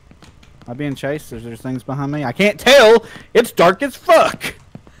crazy. Am I being chased? Is there things behind me? I can't tell. It's dark as fuck.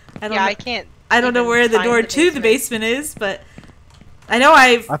 I don't Yeah, know. I can't. I don't know even where the find door to the basement is, but I know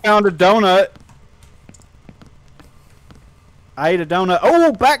I found a donut. I ate a donut.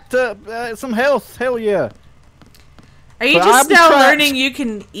 Oh, back to some health. Hell yeah. Are you But just I'm now trapped. learning you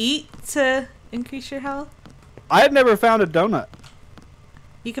can eat to increase your health? I had never found a donut.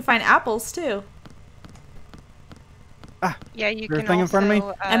 You can find apples too. Yeah, you there a can thing in front of me?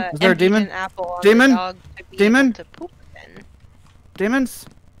 Is there a eat demon? an apple on Demon? the dog to be Demon? able to poop in. Demons?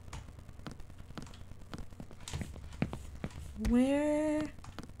 Where?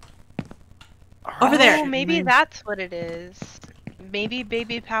 Over there. Oh, maybe that's what it is. Maybe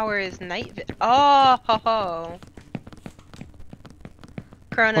baby power is night Oh, ho, ho.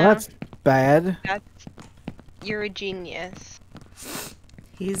 Chrono, Well, that's bad. you're a genius.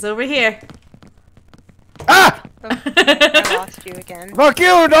 He's over here. Ah! Oh, I lost you again. Fuck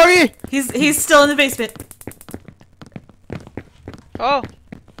you, doggy! He's still in the basement. Oh,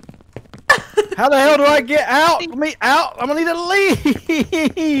 How the hell do I get out? Let me out! I'm gonna need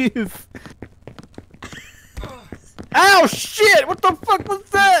to leave! Ow, shit! What the fuck was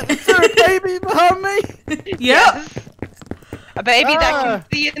that? Is there a baby behind me? Yep. yes. A baby that Ah. can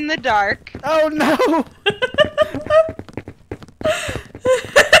see in the dark. Oh no!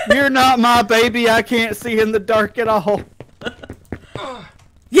 You're not my baby. I can't see in the dark at all.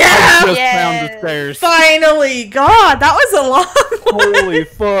 Yeah! Just Yes. found the stairs. Finally! God, that was a long one. Holy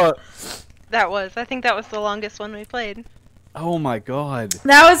fuck. I think that was the longest one we played. Oh my god.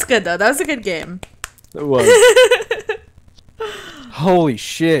 That was good though. That was a good game. It was. Holy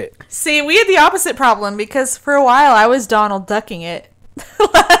shit. See, we had the opposite problem because for a while I was Donald ducking it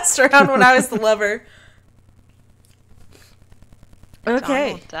last round when I was the lover. Okay.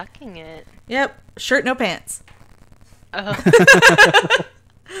 Donald ducking it. Yep. Shirt, no pants. Oh.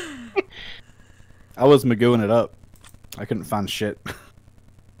 I was magooing it up. I couldn't find shit.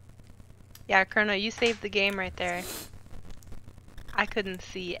 Yeah, Chrono, you saved the game right there. I couldn't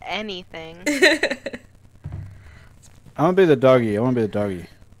see anything. I wanna be the doggy. I wanna be the doggy.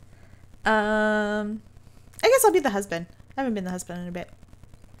 I guess I'll be the husband. I haven't been the husband in a bit.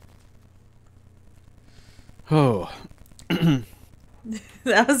 Oh.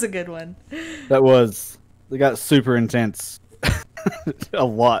 That was a good one. That was. They got super intense. A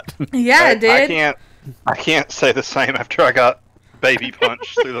lot. Yeah, it I did. I can't say the same after I got baby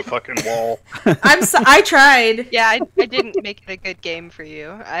punched through the fucking wall. I tried. Yeah, I didn't make it a good game for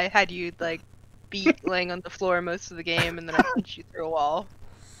you. I had you, like, beat laying on the floor most of the game, and then I punched you through a wall.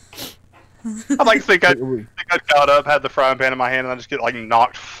 I like to think I got up, had the frying pan in my hand, and I just get like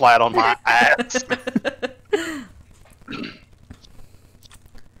knocked flat on my ass.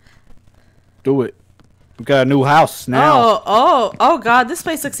 Do it. We got a new house now. Oh God! This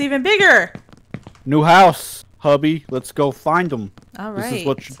place looks even bigger. New house, hubby. Let's go find them. All right. This is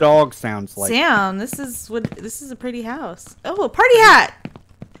what your dog sounds like. Sam, this is a pretty house. Oh, a party hat.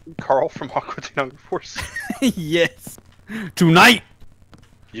 Carl from Aqua Teen Hunger Force. Yes. Tonight.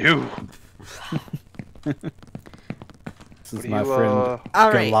 You. This is What are my you, friend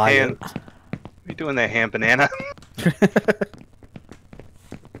All right. Goliath. Hand, what are you doing there, ham banana?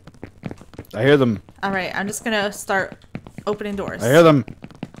 I hear them. All right. I'm just gonna start opening doors. I hear them.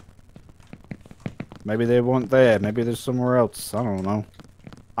 Maybe they weren't there. Maybe they're somewhere else. I don't know.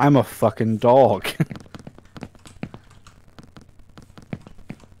 I'm a fucking dog.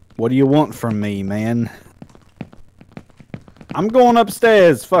 What do you want from me, man? I'm going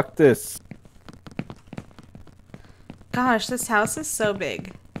upstairs. Fuck this. Gosh, this house is so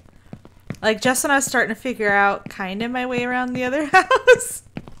big. Like, just when I was starting to figure out kind of my way around the other house.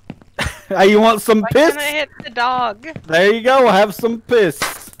 Hey, you want some Why piss? can't I hit the dog? There you go. Have some piss.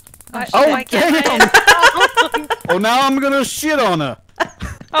 Why, Oh, why can't I damn. hit the dog? Oh, now I'm gonna shit on her.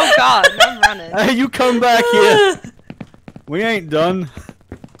 Oh god, I'm running. Hey, you come back here. We ain't done.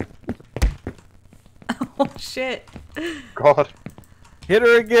 Oh, shit. God. Hit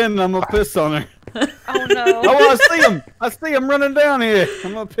her again. I'm gonna piss on her. Oh no. Oh, I see him. I see him running down here.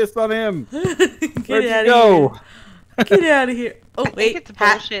 I'm gonna piss on him. Get Where'd out you of go? here. Get out of here. Oh, I think wait. it's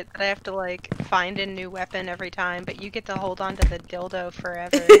hat. bullshit that I have to like find a new weapon every time, but you get to hold on to the dildo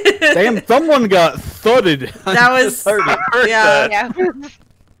forever. Damn, someone got thudded. I That just was- heard it. Heard Yeah. that. Yeah.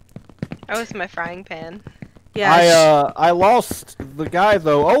 That was my frying pan. Yeah. I lost the guy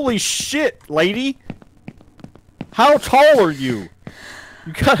though. Holy shit, lady! How tall are you?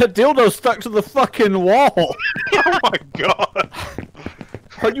 You got a dildo stuck to the fucking wall. Oh my god.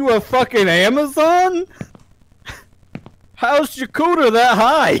 Are you a fucking Amazon? How's your cooter that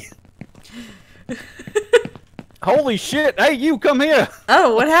high? Holy shit! Hey, you come here.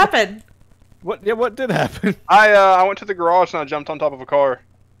 Oh, what happened? What? Yeah, what did happen? I went to the garage and I jumped on top of a car.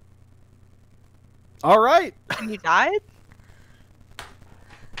 All right. And you died?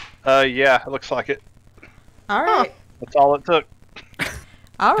 Yeah, it looks like it. All right. That's all it took.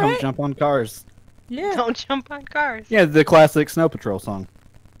 All Don't right. jump on cars. Yeah. Don't jump on cars. Yeah, the classic Snow Patrol song.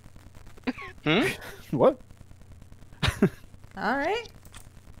 Hmm? What? All right.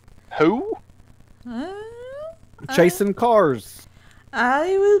 Who? Uh, Chasing cars.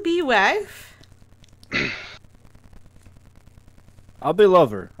 I will be wife. I'll be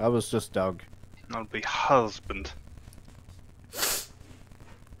lover. I was just dog. I'll be husband.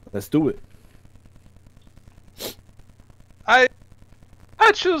 Let's do it. I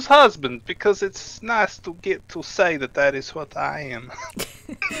choose husband because it's nice to get to say that is what I am.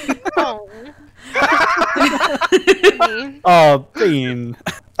 Oh. Mean. Oh, Bean.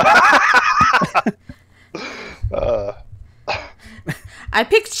 I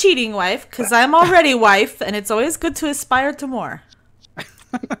picked cheating wife because I'm already wife, and it's always good to aspire to more.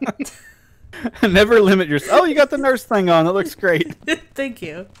 Never limit yourself. Oh, you got the nurse thing on. That looks great. Thank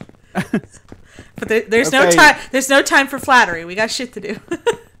you. But there's no Okay. time. There's no time for flattery. We got shit to do.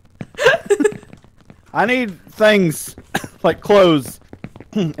 I need things like clothes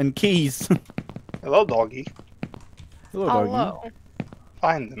and keys. Hello, doggy. Hello, doggy. Hello.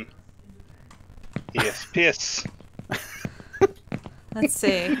 Find them. Yes, piss. Let's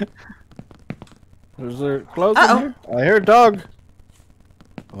see. Is there clothes Uh-oh. in here? I hear a dog.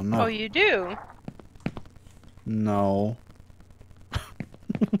 Oh no. Oh, you do? No.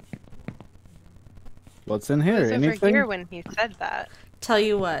 What's in here? He was over Anything? here when he said that. Tell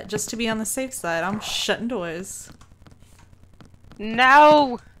you what, just to be on the safe side, I'm shutting doors.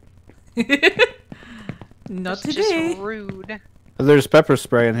 No! Not It's today. just rude. There's pepper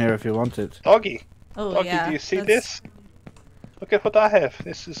spray in here if you want it. Doggy. Oh Doggy, yeah. do you see that's- this? Look at what I have.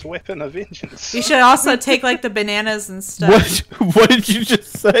 This is weapon of vengeance. You should also take like the bananas and stuff. What did you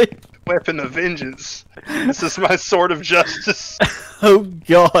just say? Weapon of vengeance. This is my sword of justice. Oh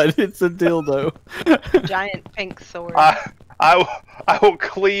god, it's a dildo. Giant pink sword. I will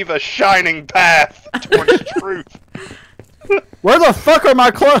cleave a shining path towards truth. Where the fuck are my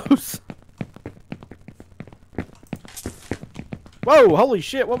clothes? Whoa, holy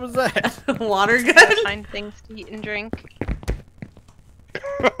shit, what was that? Water gun. Find things to eat and drink.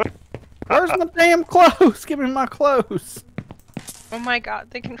 Where's my damn clothes? Give me my clothes. Oh my god,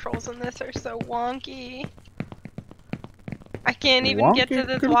 the controls on this are so wonky. I can't even get to Wonky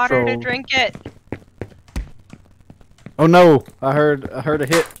this water to controls. drink it. Oh no, I heard a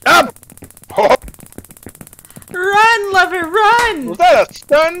hit. Ah! Oh, Run, lover, run! was that a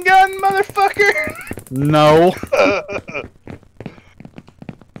stun gun, motherfucker? No.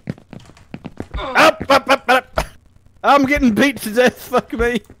 Up. I'm getting beat to death, fuck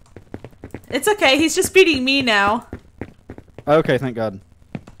me. It's okay. He's just beating me now. Okay, thank God.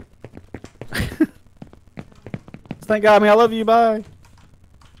 Thank God, I mean, I love you, bye.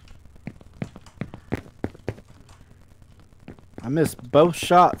 I missed both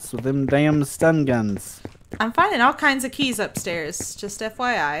shots with them damn stun guns. I'm finding all kinds of keys upstairs. Just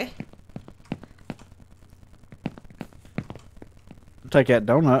FYI. Take that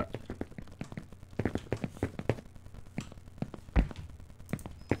donut.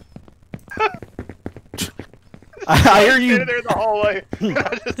 I hear you. Standing there in the hallway.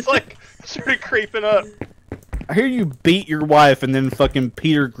 I just like started creeping up. I hear you beat your wife and then fucking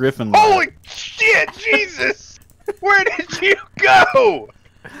Peter Griffin. Holy shit, Jesus! Where did you go?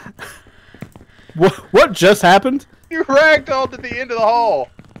 What just happened? You ragdolled to the end of the hall.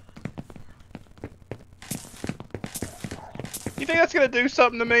 You think that's gonna do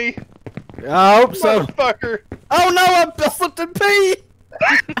something to me? I hope so. Motherfucker. Oh no, I slipped and pee!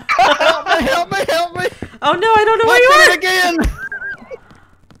 Help me, help me, help me! Oh no, I don't know I where did it again!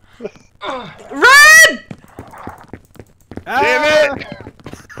 you are! Run! Damn it!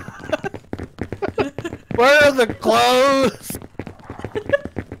 Where are the clothes?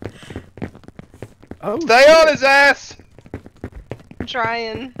 Oh, Stay on his ass! I'm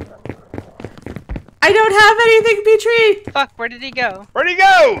trying. I don't have anything, Petrie! Fuck, where did he go? Where'd he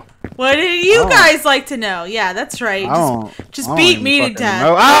go? What do you Oh. guys like to know? Yeah, that's right. Just beat me to death.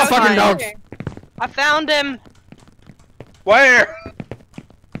 Ah, That's fucking fine. dogs! I found him. Where?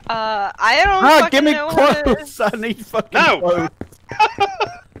 I don't Ah, fucking give me know where to... clothes! I need fucking No. clothes.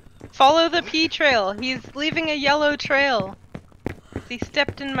 Follow the pee trail. He's leaving a yellow trail. He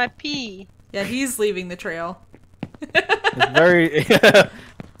stepped in my pee. Yeah, he's leaving the trail. It's very,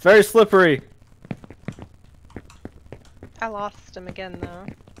 very slippery. I lost him again though.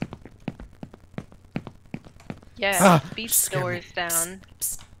 Yeah, Ah, beach scared me. doors down.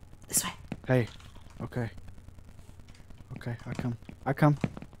 Psst, this way. Hey, okay. Okay, I come.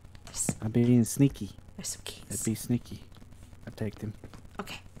 There's, I'm being sneaky. there's some keys. I'd be sneaky. I take them.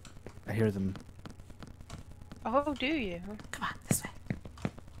 Okay, I hear them. Oh, do you? come on, this way.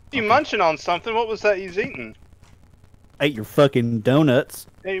 You munching on something? What was that you was eating? Ate your fucking donuts.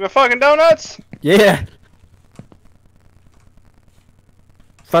 Ate my fucking donuts? Yeah.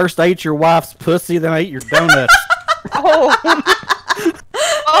 First ate your wife's pussy, then ate your donuts. Oh!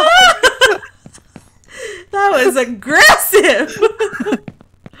 That was aggressive!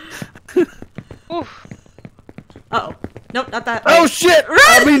 Oof. Uh oh. Nope, not that. Oh shit! Run!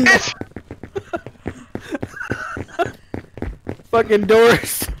 I mean, fucking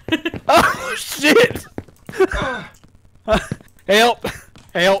doors. Oh shit! Help!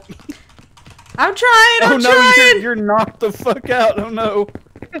 Help! I'm trying, Oh I'm no, trying! you're knocked the fuck out. Oh no.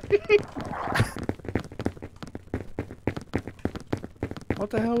 What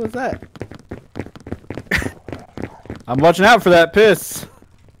the hell was that? I'm watching out for that piss.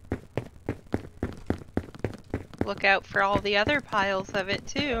 Look out for all the other piles of it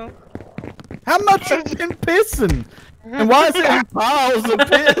too. How much has been pissing? And why is it in piles of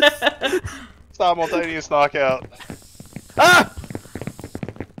piss? Simultaneous knockout. Ah!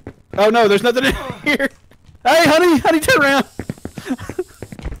 Oh no, there's nothing in here. Hey, honey, turn around.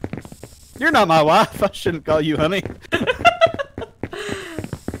 You're not my wife. I shouldn't call you honey.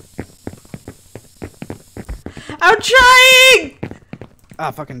 I'm trying! Ah,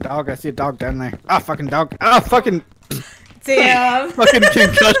 fucking dog. I see a dog down there. Ah, fucking dog. Ah, fucking Damn. fucking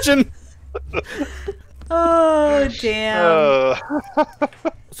concussion. Oh, damn.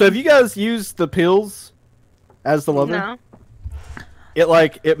 So have you guys used the pills as the lover? No.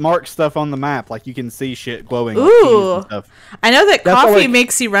 It marks stuff on the map, like you can see shit glowing. Like Ooh. keys and stuff. I know that That's all, coffee like-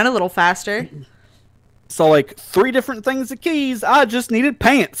 makes you run a little faster. So like 3 different things of keys. I just needed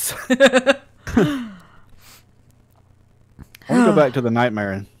pants. I want to go back to the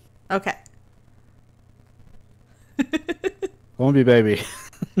nightmare. Okay. Won't be baby.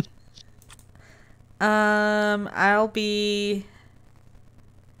 I'll be...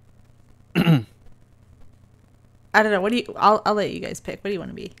 I don't know. What do you... I'll let you guys pick. What do you want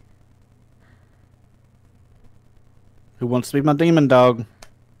to be? Who wants to be my demon dog?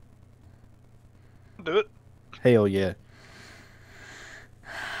 Do it. Hell yeah.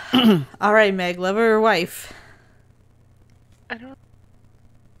 All right, Meg. Lover or wife? I don't.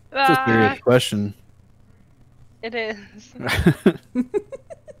 It's a serious question. It is.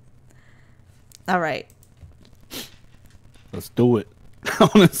 All right. Let's do it. I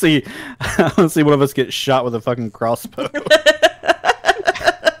want to see one of us get shot with a fucking crossbow.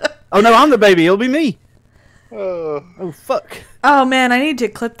 Oh no, I'm the baby. It'll be me. Oh fuck. Oh man, I need to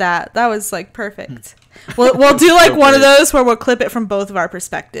clip that. That was like perfect. We'll do like one of those where we'll clip it from both of our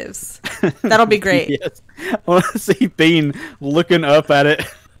perspectives. That'll be great. Yes. I want to see Bean looking up at it.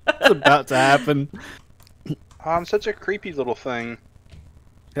 It's about to happen. I'm such a creepy little thing.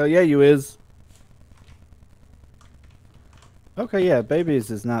 Hell yeah, you is. Okay, yeah, babies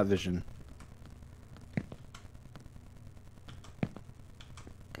is not vision.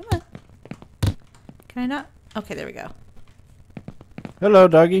 Come on. Can I not? Okay, there we go. Hello,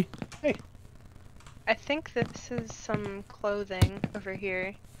 doggy. I think this is some clothing over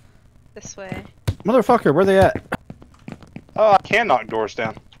here. This way. Motherfucker, where they at? Oh, I can knock doors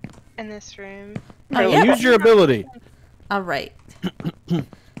down. In this room. Oh, Well, yeah. use your ability. All right. And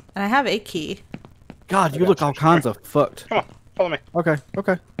I have a key. God, you look all kinds of fucked. Come on, follow me. Okay,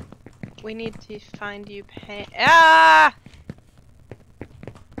 okay. We need to find you Ah!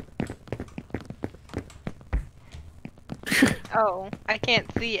 Oh, I can't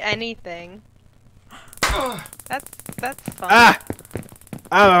see anything. That's fun. Ah!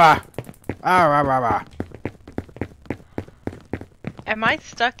 Ah! Ah! Ah! Ah! Am I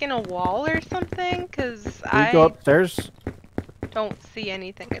stuck in a wall or something? Cause Can you go I upstairs? don't see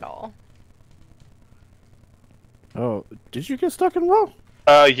anything at all. Oh, did you get stuck in a wall?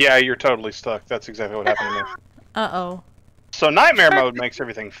 Yeah, you're totally stuck. That's exactly what happened to me. Uh-oh. So nightmare mode makes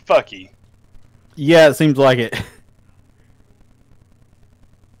everything fucky. Yeah, it seems like it.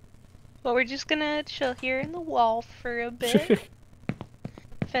 Well, we're just gonna chill here in the wall for a bit.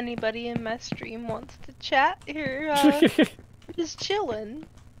 If anybody in my stream wants to chat here, just chilling.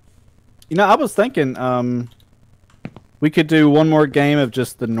 You know, I was thinking, we could do one more game of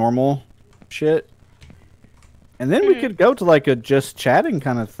just the normal shit. And then we could go to like a just chatting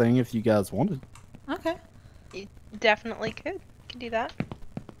kind of thing if you guys wanted. Okay. You definitely could do that.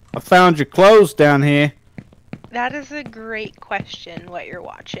 I found your clothes down here. That is a great question, what you're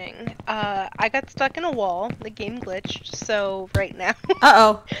watching. I got stuck in a wall. The game glitched, so right now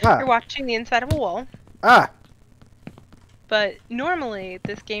Uh-oh. you're watching the inside of a wall. Ah! But normally,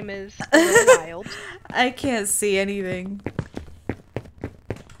 this game is a little wild. I can't see anything.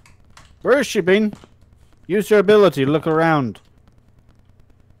 Where has she been? Use your ability, look around.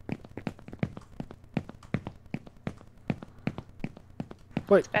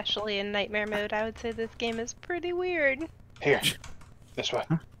 Wait. Especially in nightmare mode, I would say this game is pretty weird. Here, this way.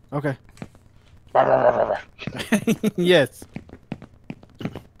 Okay. Rah, rah, rah, rah, rah. Yes.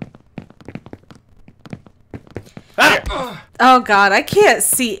 Oh god, I can't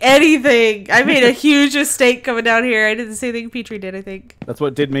see anything. I made a huge mistake coming down here. I did the same thing Petrie did, I think. That's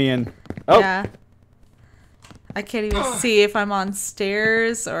what did me in. Oh. Yeah. I can't even see if I'm on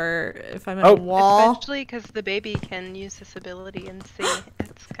stairs or if I'm in a wall. Especially because the baby can use this ability and see.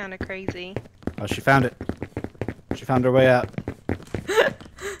 It's kind of crazy. Oh, she found it. She found her way out.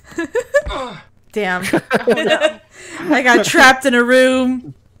 Damn. Oh no. I got trapped in a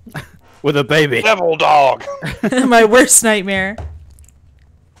room. With a baby. Devil dog. My worst nightmare.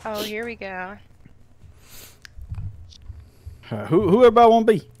 Oh, here we go. Who everybody want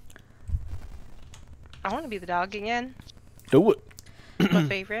to be? I want to be the dog again. Do it. My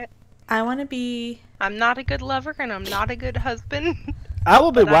favorite. I want to be... I'm not a good lover and I'm not a good husband. I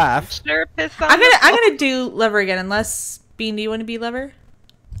will be but I can wife. sure piss on I'm the gonna do lover again, unless Bean, do you want to be lover?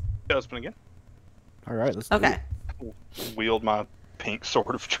 Husband again. All right, let's do Okay. it. Wield my pink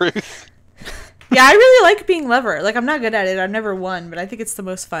sword of truth. Yeah, I really like being lover. Like, I'm not good at it. I've never won, but I think it's the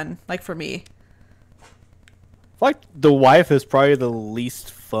most fun. Like, for me. Like the wife is probably the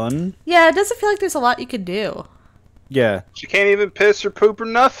least fun. Yeah, it doesn't feel like there's a lot you could do. Yeah. She can't even piss or poop or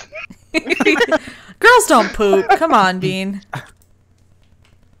nothing. Girls don't poop. Come on, Bean.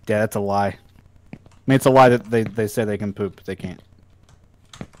 Yeah, that's a lie. I mean, it's a lie that they say they can poop, but they can't.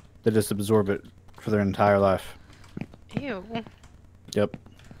 They just absorb it for their entire life. Ew. Yep.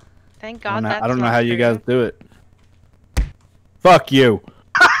 Thank God I don't know not how you true. guys do it. Fuck you.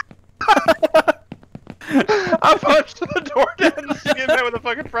 I punched the door down and she came back with a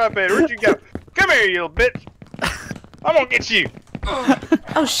fucking fry pan. Where'd you go? Come here, you little bitch. I'm gonna get you.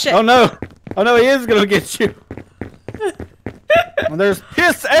 Oh, shit. Oh no! Oh no, he is gonna get you. Well, there's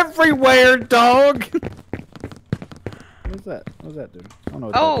piss everywhere, dog. What's that? What's that do? I don't know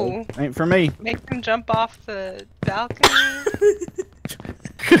what Oh. that does. Ain't for me. Make them jump off the balcony.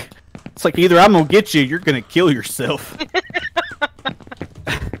 It's like either I'm gonna get you, or you're gonna kill yourself.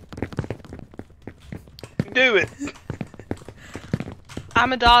 Do it.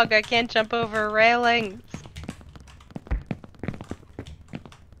 I'm a dog. I can't jump over railings.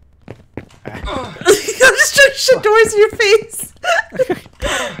 I'm just trying to shut doors in your face.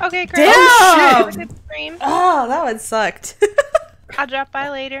 Okay, great. Damn! Have a good stream. Oh, that one sucked. I'll drop by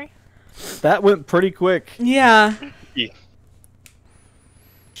later. That went pretty quick. Yeah.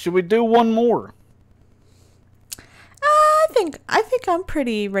 Should we do one more? I think I'm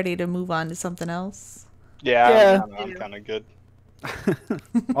pretty ready to move on to something else. Yeah, Yeah. I'm kind of good.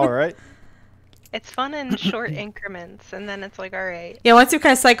 All right. It's fun in short increments, and then it's like, all right. Yeah, once you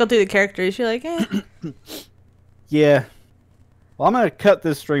kind of cycle through the characters, you're like, eh. Yeah. Well, I'm gonna cut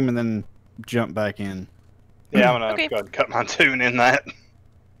this stream and then jump back in. Yeah, I'm gonna Okay. go ahead and cut my tune in that.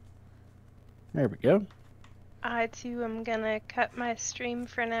 There we go. I too am gonna cut my stream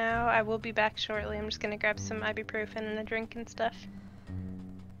for now. I will be back shortly. I'm just gonna grab some ibuprofen and a drink and stuff.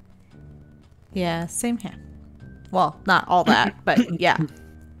 Yeah, same here. Well, not all that, but yeah.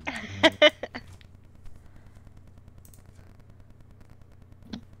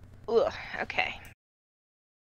 Ugh, okay.